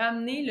 de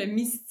ramener le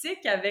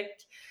mystique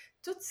avec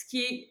tout ce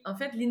qui est, en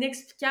fait,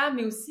 l'inexplicable,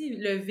 mais aussi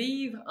le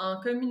vivre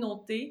en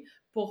communauté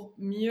pour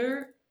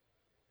mieux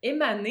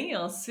émaner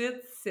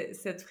ensuite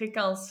cette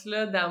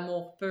fréquence-là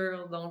d'amour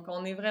pur. Donc,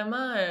 on est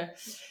vraiment...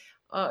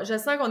 je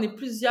sens qu'on est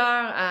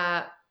plusieurs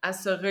à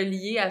se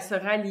relier, à se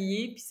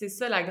rallier, puis c'est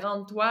ça, la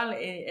grande toile,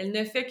 elle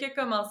ne fait que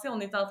commencer,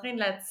 on est en train de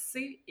la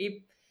tisser,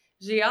 et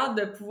j'ai hâte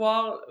de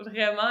pouvoir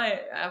vraiment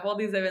avoir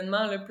des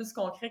événements là, plus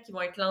concrets qui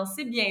vont être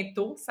lancés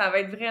bientôt. Ça va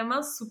être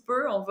vraiment sous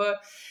peu, on va...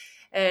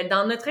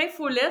 dans notre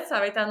infolette, ça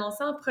va être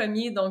annoncé en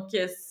premier. Donc,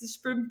 si je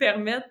peux me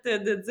permettre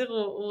de dire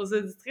aux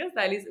auditrices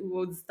d'aller, ou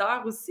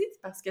auditeurs aussi,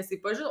 parce que c'est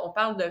pas juste, on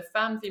parle de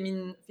femmes,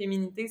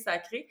 féminité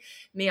sacrée,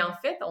 mais en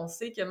fait, on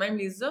sait que même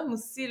les hommes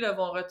aussi là,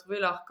 vont retrouver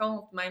leur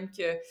compte, même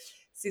que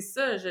c'est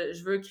ça,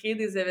 je veux créer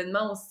des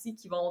événements aussi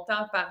qui vont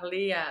autant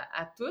parler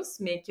à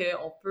tous, mais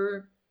qu'on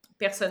peut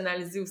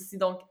personnaliser aussi.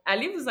 Donc,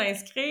 allez vous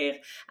inscrire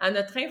à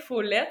notre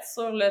infolette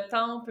sur le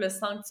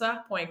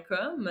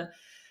templesanctuaire.com.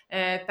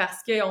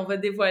 Parce qu'on va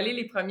dévoiler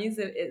les premiers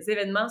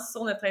événements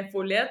sur notre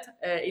infolette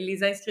et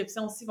les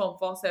inscriptions aussi vont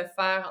pouvoir se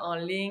faire en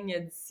ligne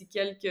d'ici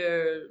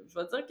je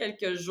vais dire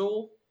quelques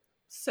jours,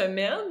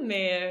 semaines,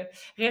 mais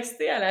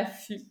restez à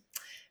l'affût.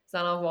 Vous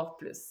allez en voir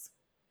plus.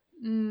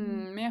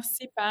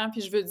 Merci, Pam.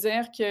 Puis je veux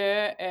dire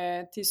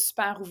que tu es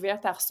super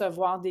ouverte à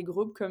recevoir des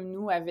groupes comme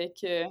nous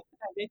avec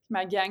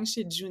ma gang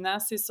chez Juna.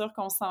 C'est sûr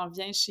qu'on s'en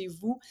vient chez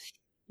vous.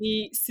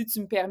 Et si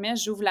tu me permets,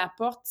 j'ouvre la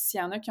porte s'il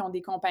y en a qui ont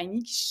des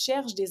compagnies qui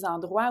cherchent des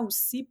endroits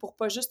aussi pour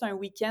pas juste un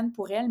week-end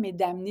pour elles, mais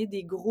d'amener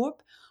des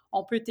groupes.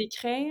 On peut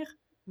t'écrire?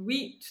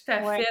 Oui, tout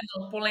à Ouais. fait.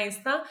 Donc, pour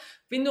l'instant, vous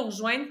pouvez nous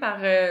rejoindre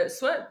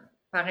soit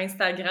par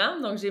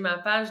Instagram, donc j'ai ma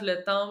page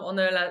Le Temple, on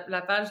a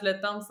la page Le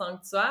Temple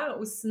Sanctuaire,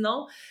 ou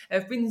sinon,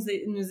 vous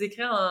pouvez nous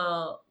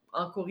écrire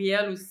en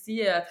courriel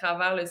aussi à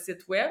travers le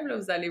site web. Là,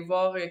 vous allez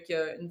voir qu'il y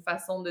a une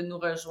façon de nous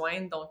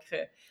rejoindre, donc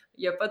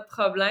il n'y a pas de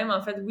problème.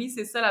 En fait, oui,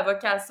 c'est ça, la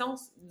vocation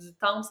du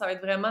temple, ça va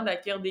être vraiment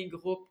d'accueillir des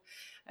groupes.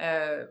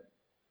 Euh,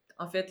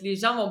 En fait, les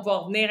gens vont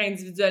pouvoir venir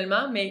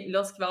individuellement, mais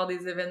lorsqu'il va y avoir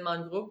des événements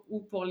de groupe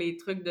ou pour les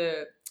trucs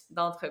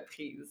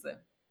d'entreprise.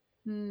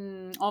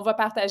 On va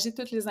partager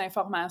toutes les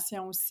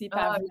informations aussi,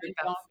 Ah, Pavlin.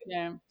 ok, Donc,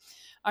 parfait.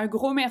 un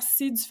gros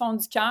merci du fond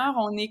du cœur.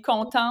 On est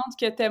contente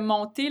que tu aies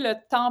monté le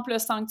temple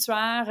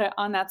sanctuaire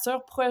en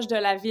nature proche de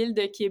la ville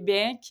de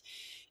Québec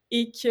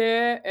et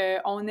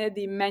qu'on ait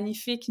des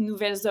magnifiques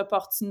nouvelles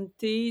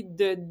opportunités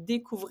de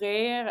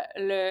découvrir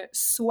le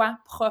soi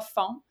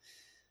profond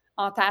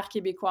en terre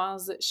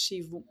québécoise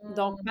chez vous.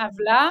 Donc,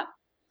 Pavla,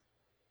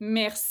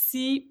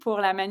 merci pour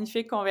la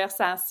magnifique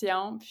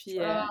conversation, puis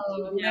j'ai hâte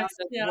de Merci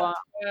te à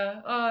voir.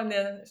 toi.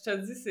 Je te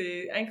dis,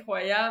 c'est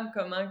incroyable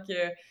comment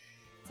que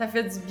Ça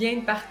fait du bien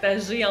de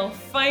partager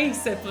enfin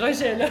ce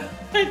projet-là.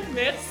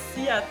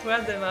 Merci à toi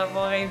de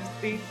m'avoir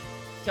invité.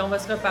 Puis on va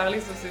se reparler,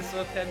 ça c'est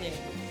sûr, très bientôt.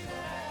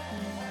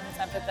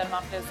 Ça me fait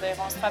tellement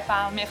plaisir. On se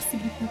reparle. Merci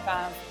beaucoup,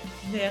 Pav.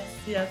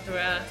 Merci à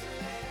toi.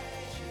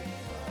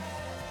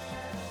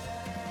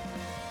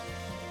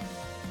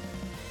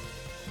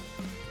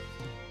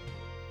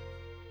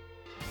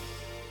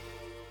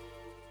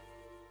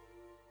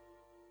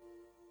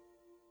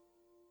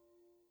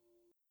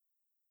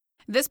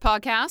 This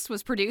podcast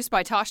was produced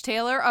by Tosh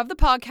Taylor of the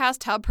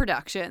Podcast Hub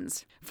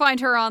Productions. Find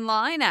her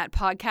online at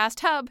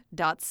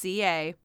podcasthub.ca.